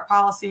either a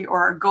policy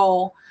or a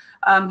goal.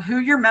 Who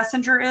your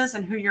messenger is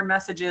and who your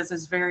message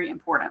is very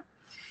important.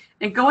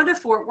 And going to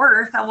Fort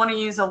Worth, I want to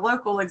use a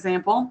local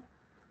example.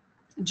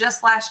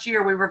 Just last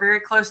year, we were very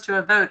close to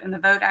a vote, and the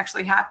vote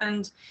actually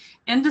happened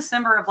in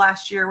December of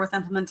last year with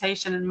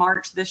implementation in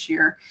March this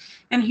year.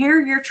 And here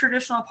are your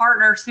traditional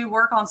partners who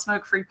work on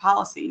smoke-free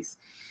policies.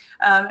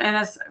 And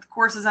of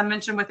course, as I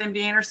mentioned with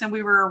MD Anderson,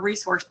 we were a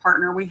resource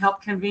partner. We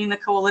helped convene the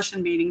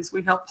coalition meetings.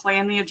 We helped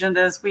plan the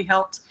agendas. We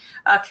helped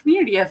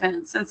community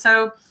events. And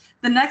so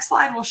the next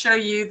slide will show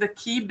you the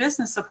key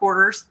business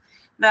supporters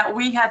that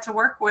we had to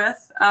work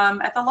with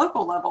at the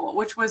local level,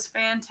 which was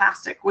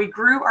fantastic. We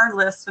grew our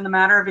list in a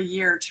matter of a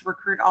year to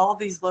recruit all of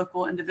these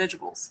local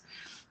individuals.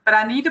 But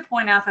I need to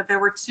point out that there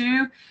were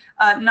two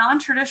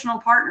non-traditional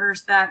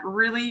partners that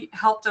really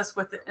helped us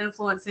with the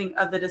influencing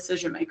of the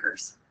decision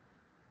makers.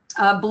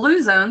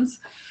 Blue Zones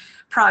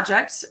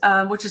project,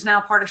 which is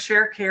now part of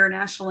Share Care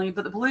nationally,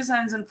 but the Blue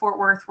Zones in Fort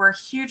Worth were a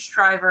huge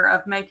driver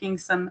of making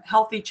some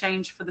healthy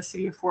change for the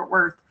city of Fort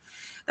Worth.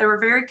 They were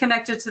very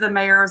connected to the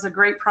mayor. It was a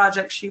great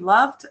project she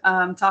loved,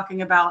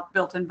 talking about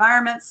built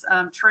environments,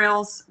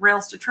 trails,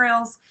 rails to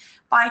trails,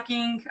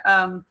 biking,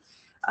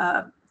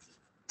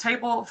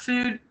 table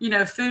food,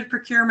 food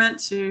procurement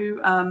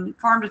to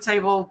farm to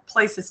table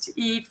places to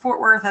eat. Fort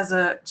Worth has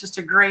just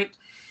a great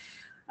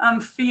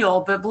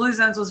feel, but Blue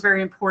Zones was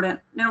very important.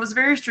 And it was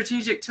very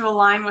strategic to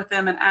align with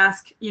them and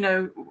ask,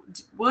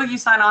 will you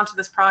sign on to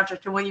this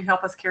project and will you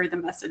help us carry the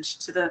message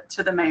to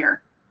the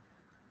mayor?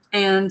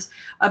 And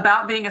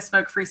about being a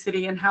smoke-free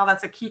city and how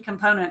that's a key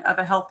component of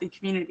a healthy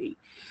community.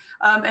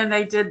 And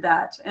they did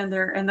that in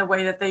the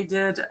way that they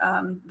did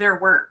their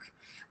work.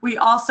 We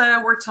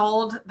also were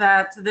told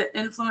that the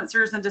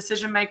influencers and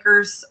decision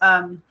makers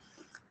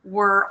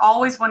were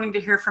always wanting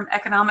to hear from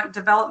economic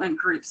development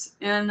groups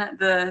in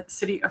the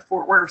city of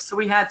Fort Worth. So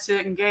we had to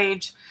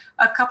engage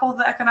a couple of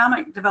the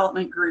economic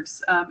development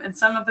groups, and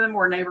some of them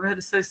were neighborhood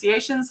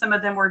associations, some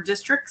of them were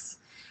districts.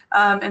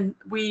 And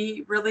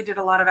we really did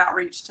a lot of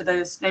outreach to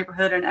those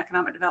neighborhood and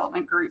economic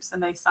development groups,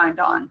 and they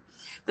signed on.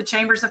 The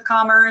Chambers of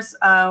Commerce,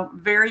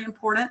 very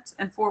important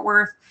in Fort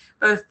Worth,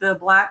 both the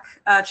Black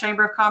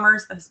Chamber of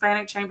Commerce, the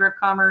Hispanic Chamber of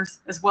Commerce,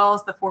 as well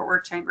as the Fort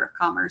Worth Chamber of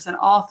Commerce, and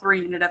all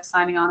three ended up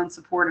signing on in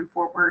support in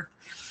Fort Worth.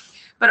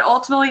 But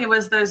ultimately, it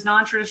was those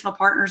non-traditional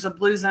partners of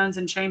Blue Zones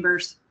and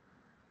Chambers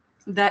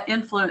that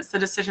influenced the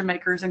decision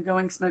makers in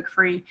going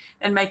smoke-free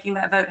and making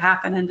that vote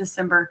happen in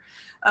December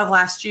of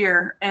last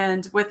year.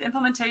 And with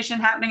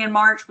implementation happening in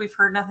March, we've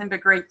heard nothing but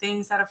great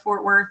things out of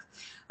Fort Worth,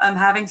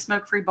 having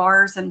smoke-free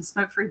bars and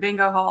smoke-free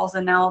bingo halls,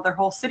 and now their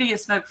whole city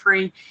is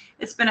smoke-free.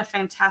 It's been a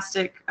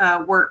fantastic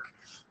work.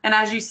 And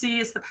as you see,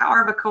 it's the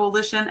power of a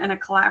coalition and a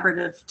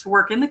collaborative to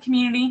work in the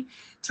community,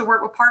 to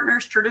work with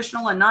partners,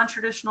 traditional and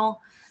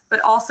non-traditional, but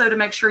also to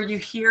make sure you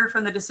hear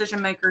from the decision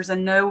makers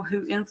and know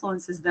who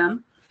influences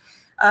them.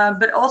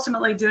 But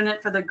ultimately doing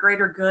it for the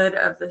greater good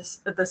of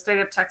the state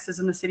of Texas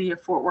and the city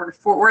of Fort Worth.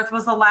 Fort Worth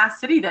was the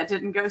last city that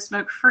didn't go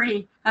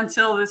smoke-free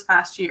until this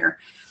past year.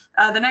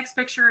 The next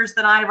picture is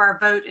the night of our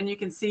vote, and you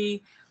can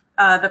see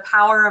the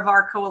power of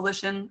our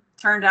coalition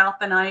turned out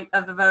the night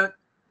of the vote.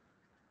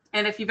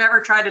 And if you've ever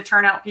tried to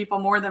turn out people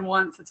more than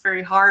once, it's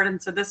very hard. And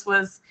so this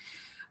was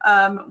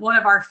one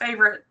of our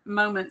favorite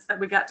moments that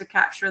we got to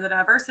capture, the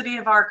diversity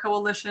of our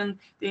coalition,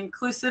 the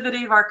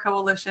inclusivity of our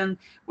coalition.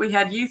 We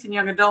had youth and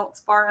young adults,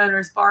 bar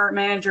owners, bar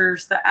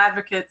managers, the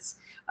advocates.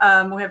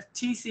 We have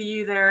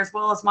TCU there, as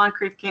well as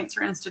Moncrief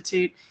Cancer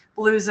Institute,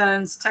 Blue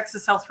Zones,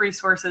 Texas Health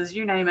Resources,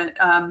 you name it,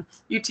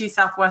 UT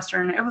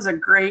Southwestern. It was a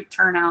great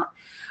turnout.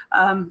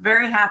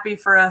 Very happy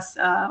for us.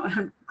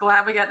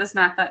 Glad we got to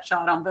snap that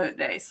shot on vote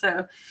day.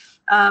 So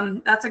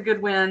that's a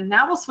good win.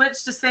 Now we'll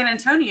switch to San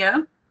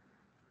Antonio.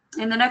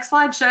 And the next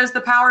slide shows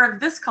the power of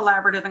this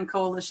collaborative and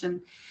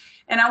coalition.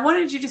 And I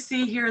wanted you to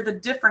see here the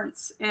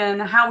difference in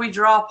how we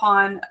draw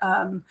upon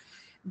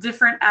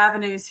different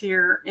avenues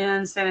here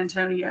in San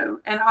Antonio.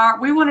 And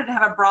we wanted to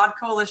have a broad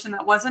coalition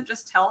that wasn't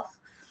just health,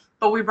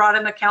 but we brought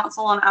in the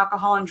Council on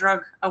Alcohol and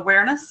Drug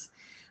Awareness.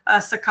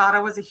 Cicada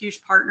was a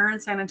huge partner in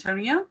San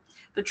Antonio.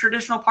 The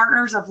traditional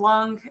partners of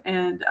lung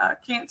and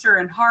cancer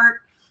and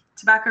heart,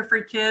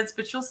 tobacco-free kids,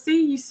 but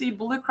you see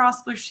Blue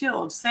Cross Blue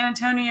Shield, San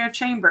Antonio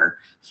Chamber,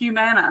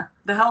 Humana,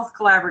 the Health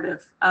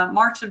Collaborative,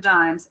 March of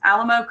Dimes,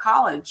 Alamo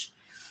College,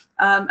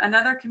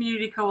 another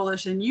community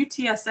coalition,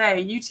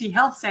 UTSA, UT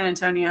Health San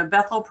Antonio,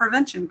 Bethel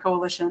Prevention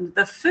Coalition,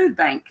 the Food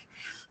Bank,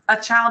 a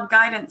Child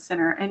Guidance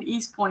Center, and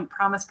East Point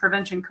Promise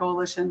Prevention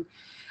Coalition.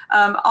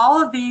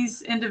 All of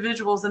these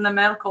individuals in the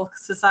medical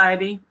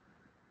society,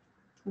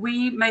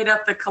 we made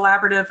up the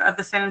collaborative of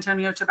the San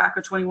Antonio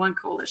Tobacco 21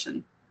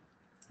 Coalition.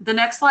 The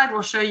next slide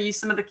will show you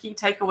some of the key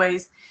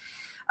takeaways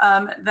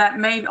that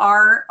made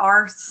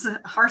our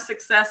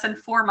success in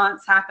 4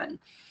 months happen.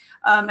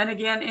 And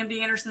again,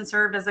 MD Anderson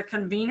served as a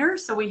convener,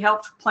 so we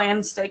helped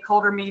plan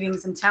stakeholder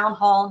meetings and town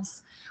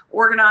halls,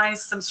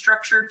 organize some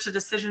structure to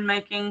decision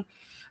making,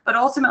 but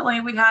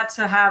ultimately we had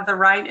to have the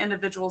right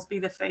individuals be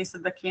the face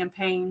of the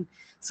campaign.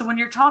 So when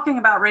you're talking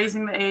about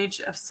raising the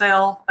age of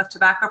sale of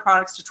tobacco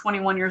products to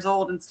 21 years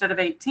old instead of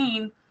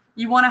 18,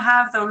 you want to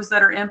have those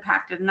that are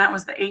impacted, and that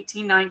was the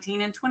 18,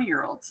 19, and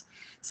 20-year-olds.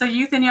 So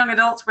youth and young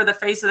adults were the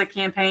face of the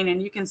campaign,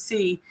 and you can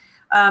see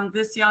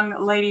this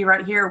young lady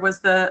right here was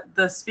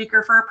the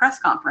speaker for a press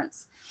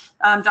conference.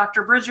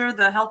 Dr. Bridger,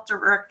 the health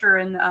director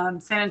in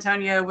San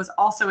Antonio, was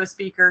also a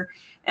speaker.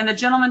 And the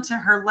gentleman to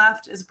her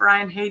left is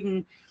Brian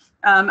Hayden,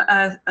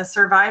 a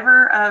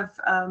survivor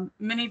of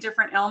many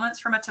different ailments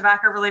from a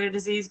tobacco-related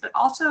disease, but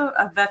also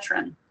a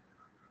veteran.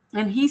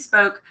 And he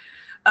spoke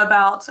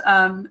about,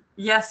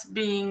 yes,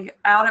 being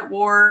out at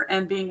war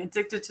and being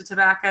addicted to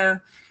tobacco,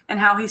 and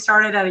how he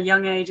started at a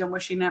young age and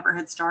wish he never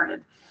had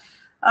started.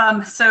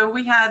 So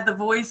we had the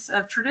voice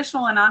of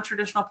traditional and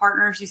non-traditional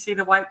partners. You see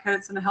the white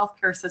coats in the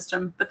healthcare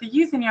system, but the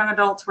youth and young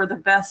adults were the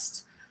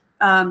best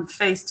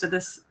face to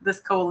this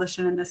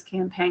coalition and this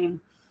campaign.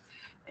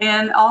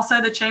 And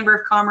also the Chamber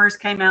of Commerce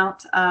came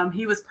out.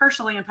 He was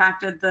personally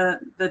impacted,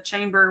 the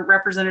chamber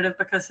representative,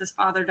 because his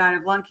father died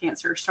of lung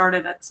cancer,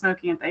 started at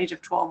smoking at the age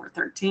of 12 or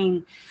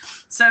 13.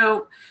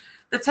 So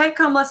the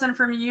take-home lesson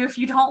from you, if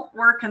you don't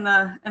work in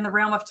the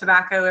realm of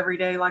tobacco every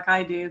day like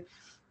I do,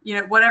 you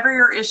know, whatever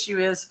your issue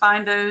is,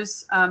 find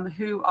those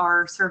who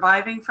are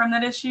surviving from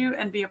that issue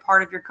and be a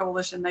part of your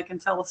coalition. They can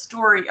tell a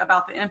story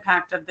about the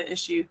impact of the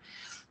issue,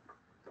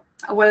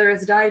 whether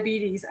it's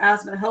diabetes,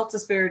 asthma, health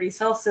disparities,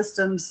 health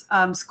systems,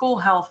 school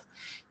health.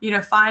 You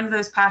know, find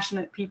those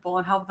passionate people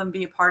and help them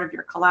be a part of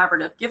your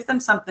collaborative. Give them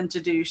something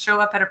to do.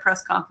 Show up at a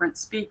press conference,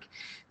 speak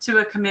to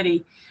a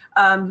committee.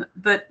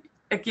 But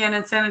again,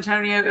 in San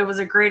Antonio, it was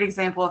a great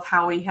example of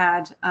how we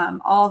had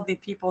all of the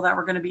people that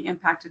were going to be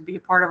impacted be a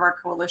part of our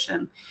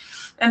coalition.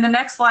 And the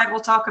next slide,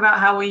 we'll talk about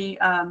how we,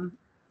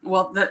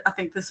 I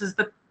think this is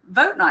the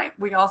vote night.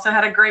 We also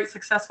had a great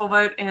successful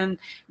vote in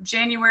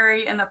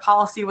January, and the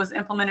policy was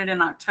implemented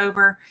in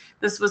October.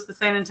 This was the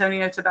San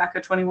Antonio Tobacco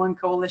 21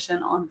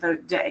 Coalition on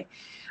vote day.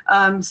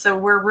 So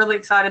we're really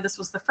excited. This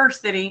was the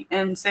first city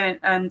in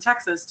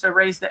Texas to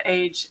raise the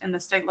age, and the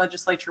state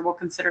legislature will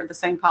consider the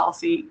same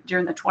policy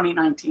during the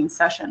 2019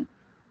 session.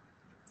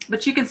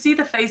 But you can see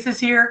the faces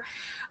here,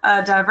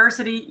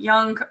 diversity,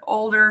 young,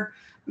 older,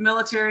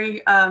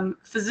 military,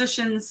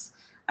 physicians.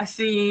 I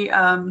see,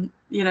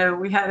 you know,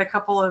 we had a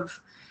couple of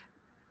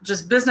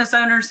just business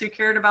owners who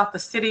cared about the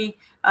city,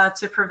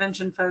 to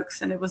prevention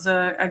folks, and it was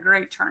a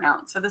great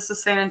turnout. So this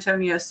is San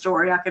Antonio's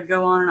story. I could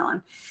go on and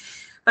on.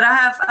 But I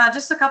have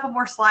just a couple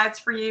more slides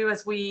for you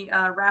as we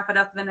wrap it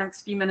up in the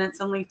next few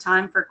minutes and leave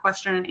time for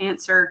question and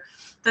answer.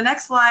 The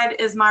next slide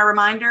is my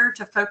reminder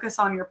to focus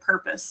on your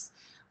purpose.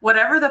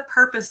 Whatever the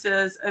purpose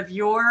is of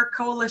your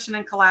coalition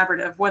and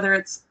collaborative, whether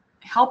it's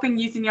helping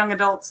youth and young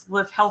adults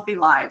live healthy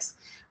lives,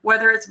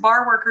 whether it's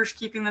bar workers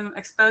keeping them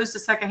exposed to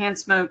secondhand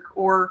smoke,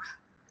 or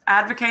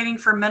advocating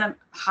for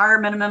higher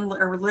minimum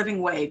or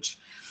living wage,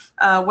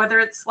 whether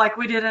it's like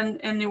we did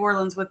in New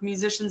Orleans with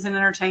musicians and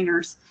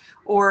entertainers,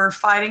 or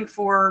fighting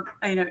for,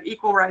 you know,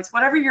 equal rights,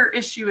 whatever your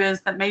issue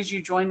is that made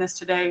you join this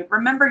today,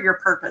 remember your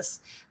purpose.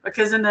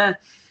 Because in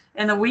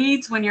the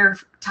weeds, when you're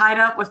tied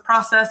up with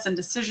process and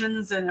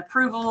decisions and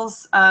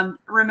approvals,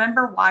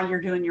 remember why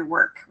you're doing your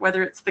work,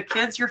 whether it's the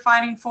kids you're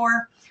fighting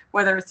for,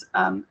 whether it's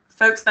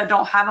folks that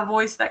don't have a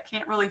voice, that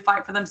can't really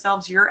fight for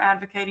themselves, you're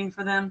advocating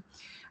for them.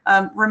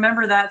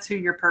 Remember that's who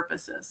your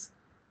purpose is.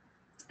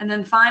 And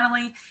then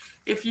finally,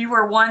 if you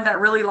are one that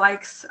really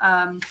likes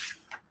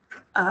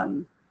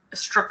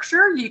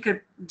structure, you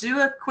could do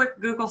a quick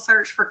Google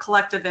search for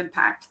collective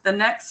impact. The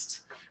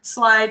next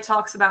slide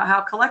talks about how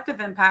collective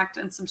impact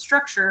and some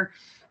structure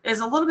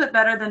is a little bit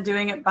better than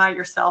doing it by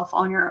yourself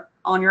on your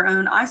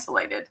own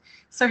isolated.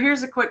 So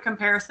here's a quick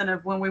comparison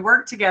of when we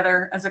work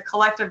together as a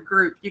collective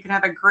group, you can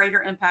have a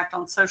greater impact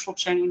on social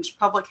change,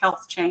 public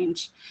health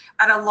change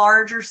at a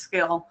larger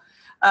scale.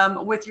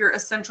 With your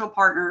essential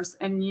partners,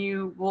 and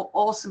you will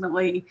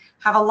ultimately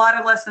have a lot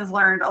of lessons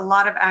learned, a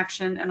lot of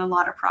action, and a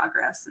lot of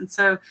progress. And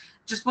so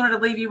just wanted to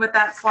leave you with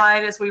that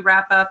slide as we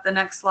wrap up. The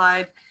next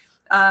slide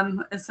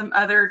is some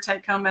other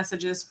take-home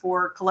messages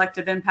for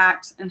collective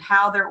impact and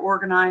how they're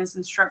organized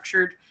and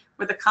structured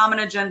with a common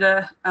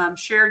agenda,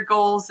 shared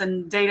goals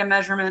and data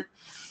measurement,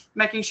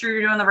 making sure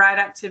you're doing the right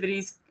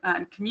activities,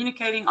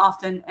 communicating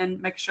often,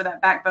 and making sure that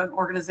backbone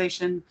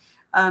organization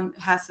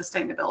has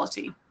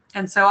sustainability.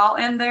 And so I'll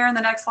end there in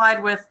the next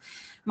slide with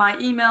my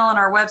email and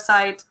our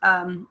website,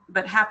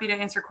 but happy to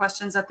answer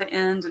questions at the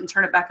end and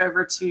turn it back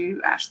over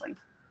to Ashley.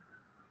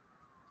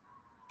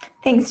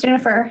 Thanks,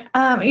 Jennifer.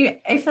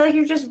 I feel like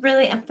you've just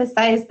really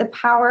emphasized the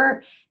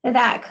power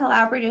that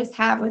collaboratives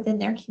have within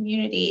their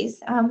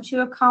communities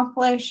to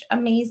accomplish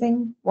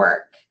amazing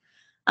work.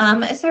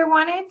 So I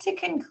wanted to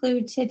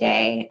conclude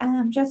today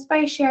just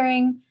by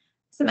sharing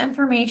some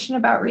information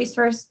about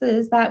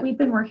resources that we've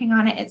been working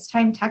on at It's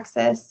Time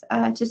Texas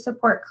to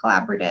support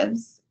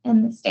collaboratives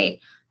in the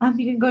state.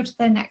 You can go to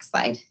the next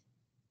slide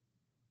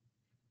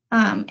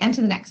and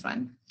to the next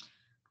one.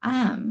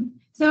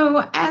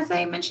 So as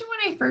I mentioned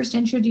when I first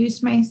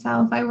introduced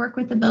myself, I work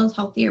with the Build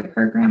Healthier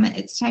program at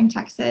It's Time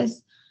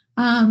Texas.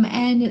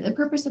 And the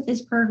purpose of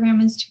this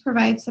program is to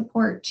provide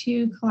support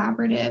to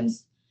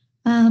collaboratives.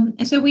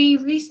 And so we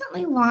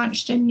recently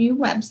launched a new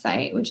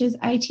website, which is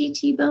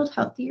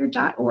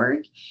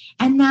ittbuildhealthier.org,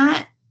 and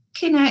that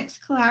connects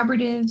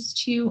collaboratives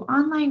to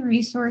online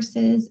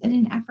resources in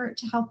an effort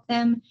to help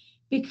them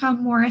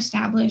become more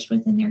established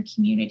within their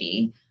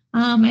community.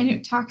 And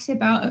it talks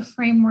about a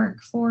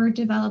framework for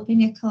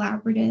developing a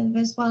collaborative,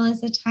 as well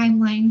as a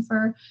timeline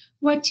for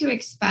what to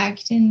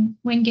expect and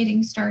when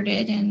getting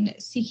started and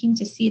seeking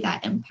to see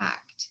that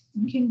impact.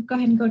 You can go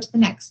ahead and go to the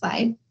next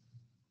slide.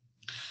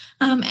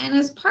 And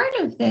as part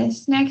of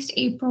this, next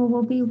April,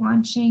 we'll be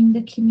launching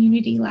the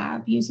Community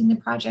Lab using the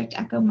Project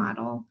Echo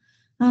model.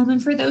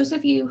 And for those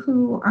of you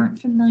who aren't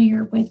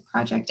familiar with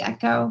Project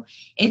Echo,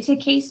 it's a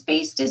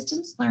case-based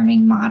distance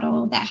learning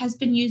model that has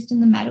been used in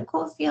the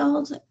medical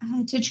field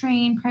to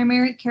train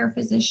primary care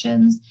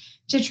physicians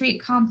to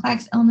treat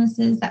complex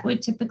illnesses that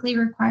would typically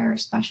require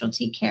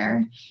specialty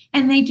care.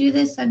 And they do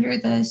this under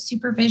the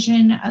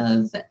supervision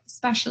of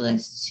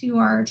specialists who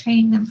are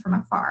training them from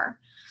afar.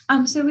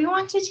 So we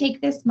want to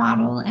take this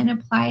model and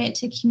apply it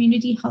to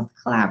community health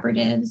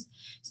collaboratives.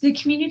 So the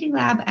Community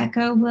Lab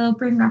Echo will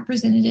bring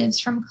representatives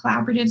from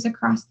collaboratives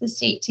across the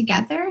state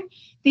together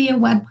via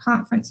web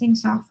conferencing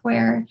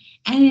software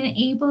and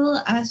enable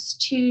us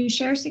to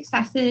share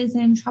successes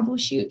and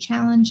troubleshoot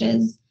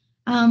challenges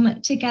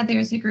together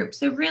as a group.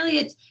 So really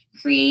it's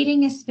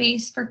creating a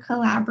space for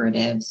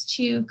collaboratives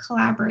to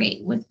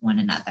collaborate with one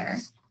another.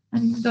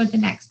 Go to the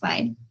next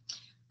slide.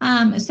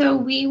 So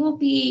we will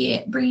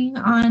be bringing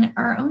on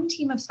our own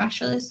team of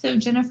specialists. So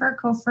Jennifer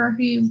Kofer,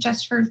 who you've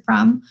just heard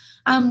from,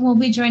 will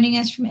be joining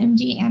us from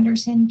MD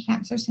Anderson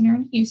Cancer Center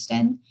in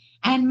Houston.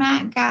 And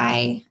Matt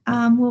Guy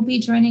will be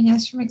joining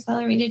us from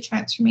Accelerated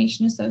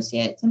Transformation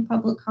Associates in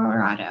Pueblo,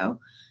 Colorado.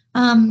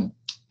 And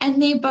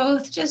they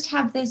both just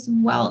have this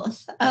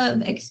wealth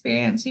of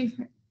experience,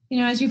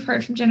 as you've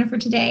heard from Jennifer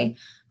today.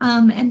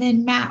 And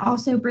then Matt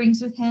also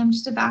brings with him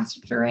just a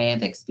vast array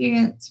of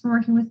experience from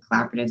working with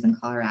collaboratives in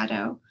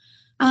Colorado.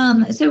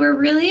 So we're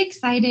really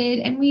excited,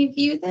 and we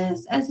view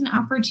this as an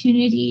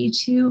opportunity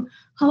to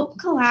help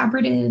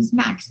collaboratives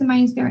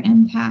maximize their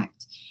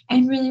impact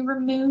and really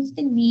remove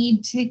the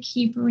need to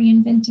keep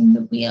reinventing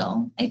the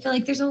wheel. I feel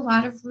like there's a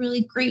lot of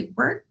really great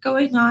work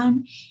going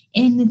on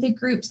in the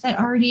groups that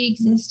already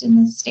exist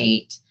in the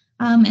state.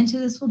 And so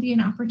this will be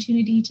an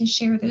opportunity to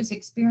share those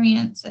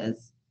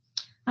experiences.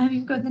 You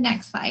can go to the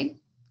next slide.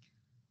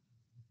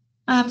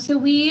 So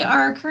we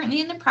are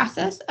currently in the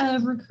process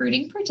of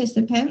recruiting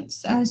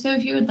participants. So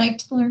if you would like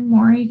to learn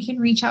more, you can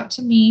reach out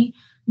to me.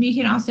 You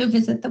can also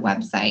visit the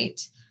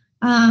website.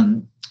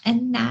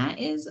 And that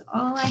is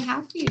all I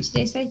have for you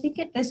today. So I think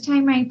at this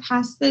time, I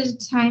pass the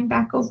time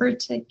back over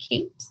to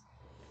Kate.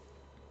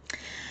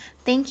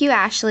 Thank you,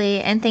 Ashley,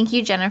 and thank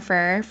you,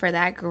 Jennifer, for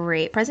that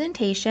great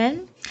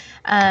presentation.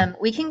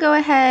 We can go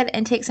ahead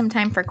and take some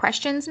time for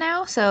questions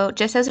now. So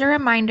just as a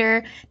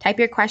reminder, type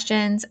your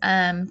questions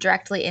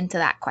directly into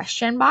that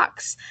question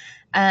box.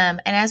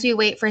 And as we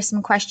wait for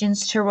some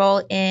questions to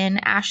roll in,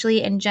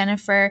 Ashley and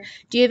Jennifer,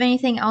 do you have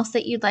anything else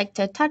that you'd like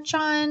to touch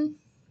on?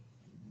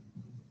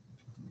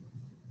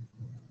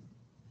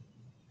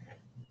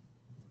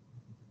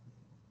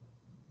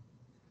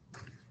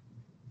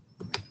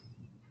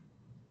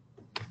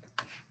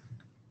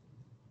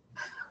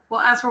 Well,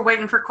 as we're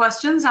waiting for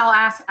questions, I'll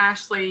ask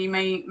Ashley. You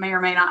may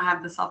or may not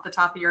have this off the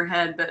top of your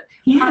head, but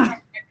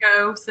Project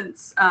Echo,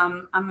 since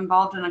I'm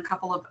involved in a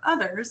couple of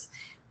others,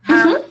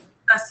 have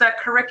a set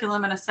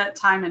curriculum and a set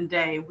time and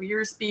day. Will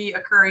yours be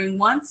occurring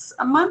once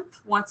a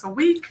month, once a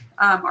week,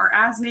 or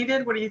as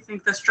needed? What do you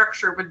think the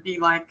structure would be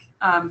like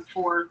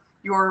for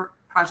your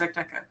Project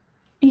Echo?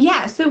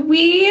 Yeah, so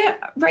we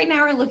right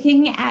now are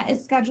looking at a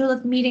schedule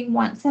of meeting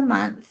once a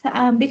month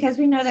because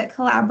we know that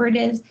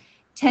collaboratives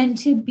tend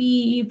to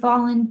be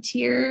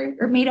volunteer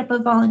or made up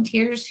of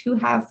volunteers who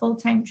have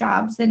full-time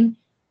jobs, and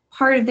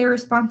part of their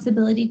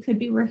responsibility could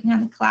be working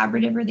on the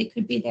collaborative, or they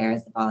could be there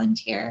as a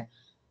volunteer.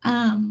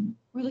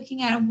 We're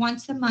looking at a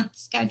once a month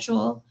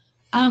schedule.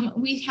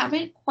 We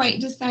haven't quite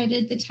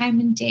decided the time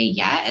and day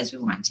yet, as we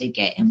want to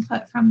get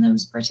input from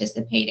those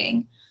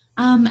participating.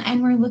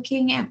 And we're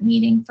looking at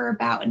meeting for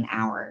about an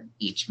hour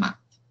each month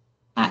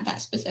at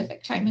that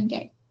specific time and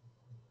day.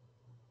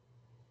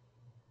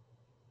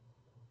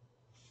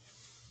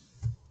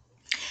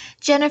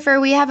 Jennifer,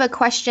 we have a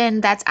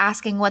question that's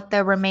asking what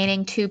the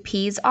remaining 2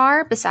 P's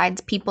are besides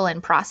people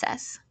and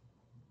process.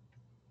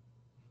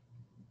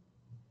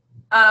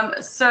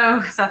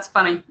 So that's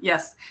funny.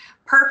 Yes.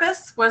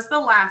 Purpose was the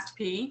last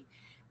P.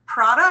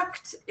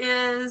 Product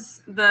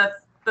is the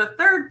the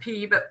third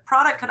P, but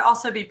product could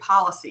also be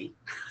policy.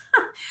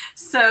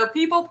 So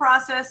people,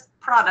 process,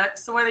 product.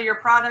 So whether your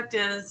product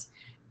is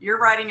you're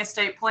writing a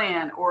state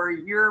plan, or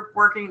you're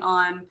working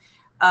on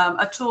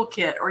a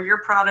toolkit, or your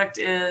product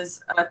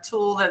is a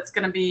tool that's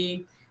going to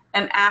be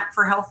an app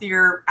for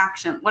healthier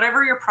action.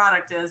 Whatever your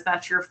product is,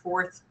 that's your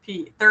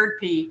third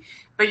P,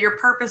 but your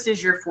purpose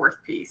is your fourth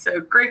P.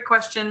 So great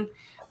question.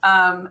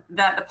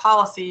 That the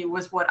policy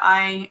was what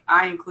I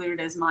included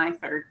as my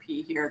third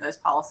P here, those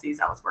policies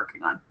I was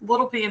working on.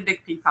 Little P and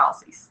big P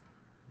policies.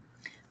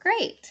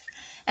 Great.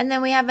 And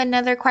then we have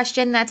another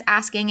question that's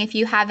asking if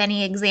you have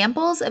any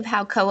examples of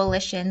how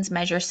coalitions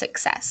measure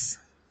success.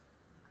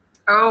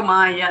 Oh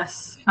my,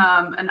 yes.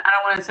 And I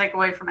don't want to take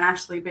away from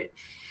Ashley, but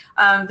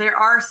there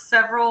are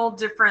several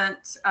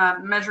different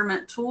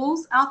measurement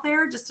tools out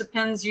there. Just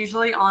depends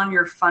usually on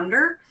your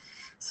funder.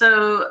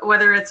 So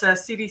whether it's a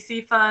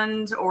CDC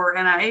fund or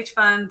NIH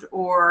fund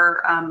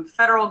or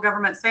federal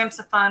government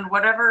SAMHSA fund,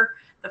 whatever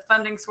the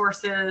funding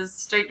source is,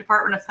 State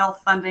Department of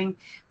Health funding,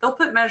 they'll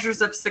put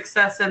measures of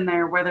success in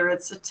there, whether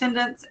it's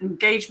attendance,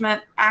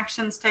 engagement,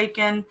 actions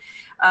taken.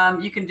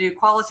 You can do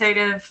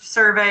qualitative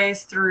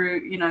surveys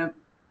through,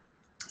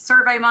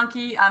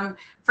 SurveyMonkey. I'm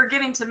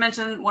forgetting to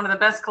mention one of the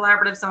best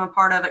collaboratives I'm a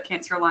part of at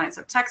Cancer Alliance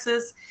of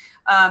Texas.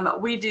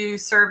 We do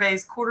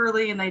surveys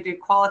quarterly, and they do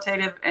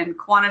qualitative and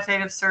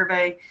quantitative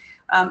survey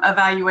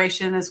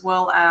evaluation, as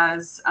well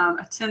as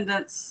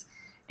attendance.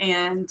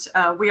 And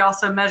we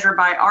also measure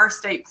by our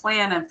state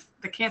plan of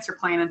the cancer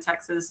plan in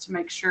Texas to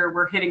make sure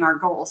we're hitting our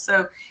goals.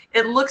 So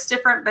it looks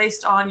different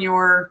based on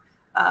your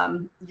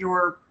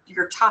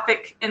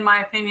topic, in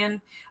my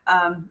opinion,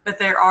 but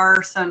there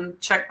are some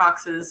check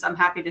boxes. I'm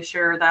happy to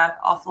share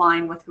that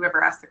offline with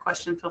whoever asked the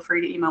question. Feel free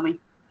to email me.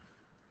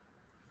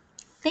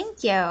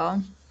 Thank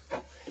you.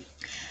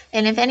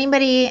 And if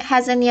anybody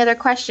has any other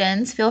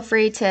questions, feel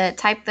free to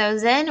type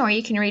those in, or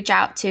you can reach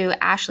out to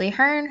Ashley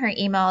Hearn. Her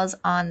email is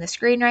on the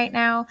screen right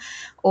now,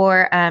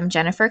 or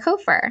Jennifer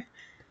Kofer.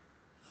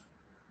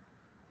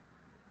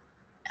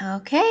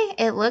 Okay,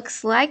 it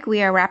looks like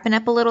we are wrapping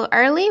up a little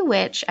early,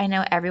 which I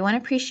know everyone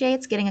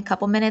appreciates, getting a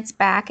couple minutes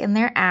back in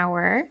their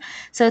hour.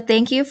 So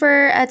thank you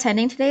for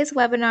attending today's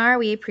webinar.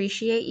 We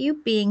appreciate you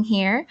being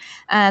here.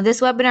 This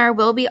webinar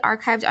will be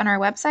archived on our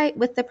website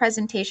with the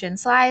presentation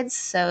slides.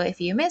 So if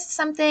you missed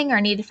something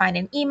or need to find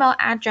an email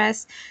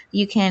address,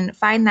 you can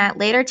find that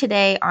later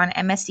today on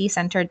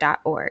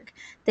msdcenter.org.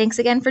 Thanks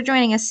again for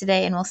joining us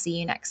today, and we'll see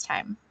you next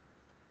time.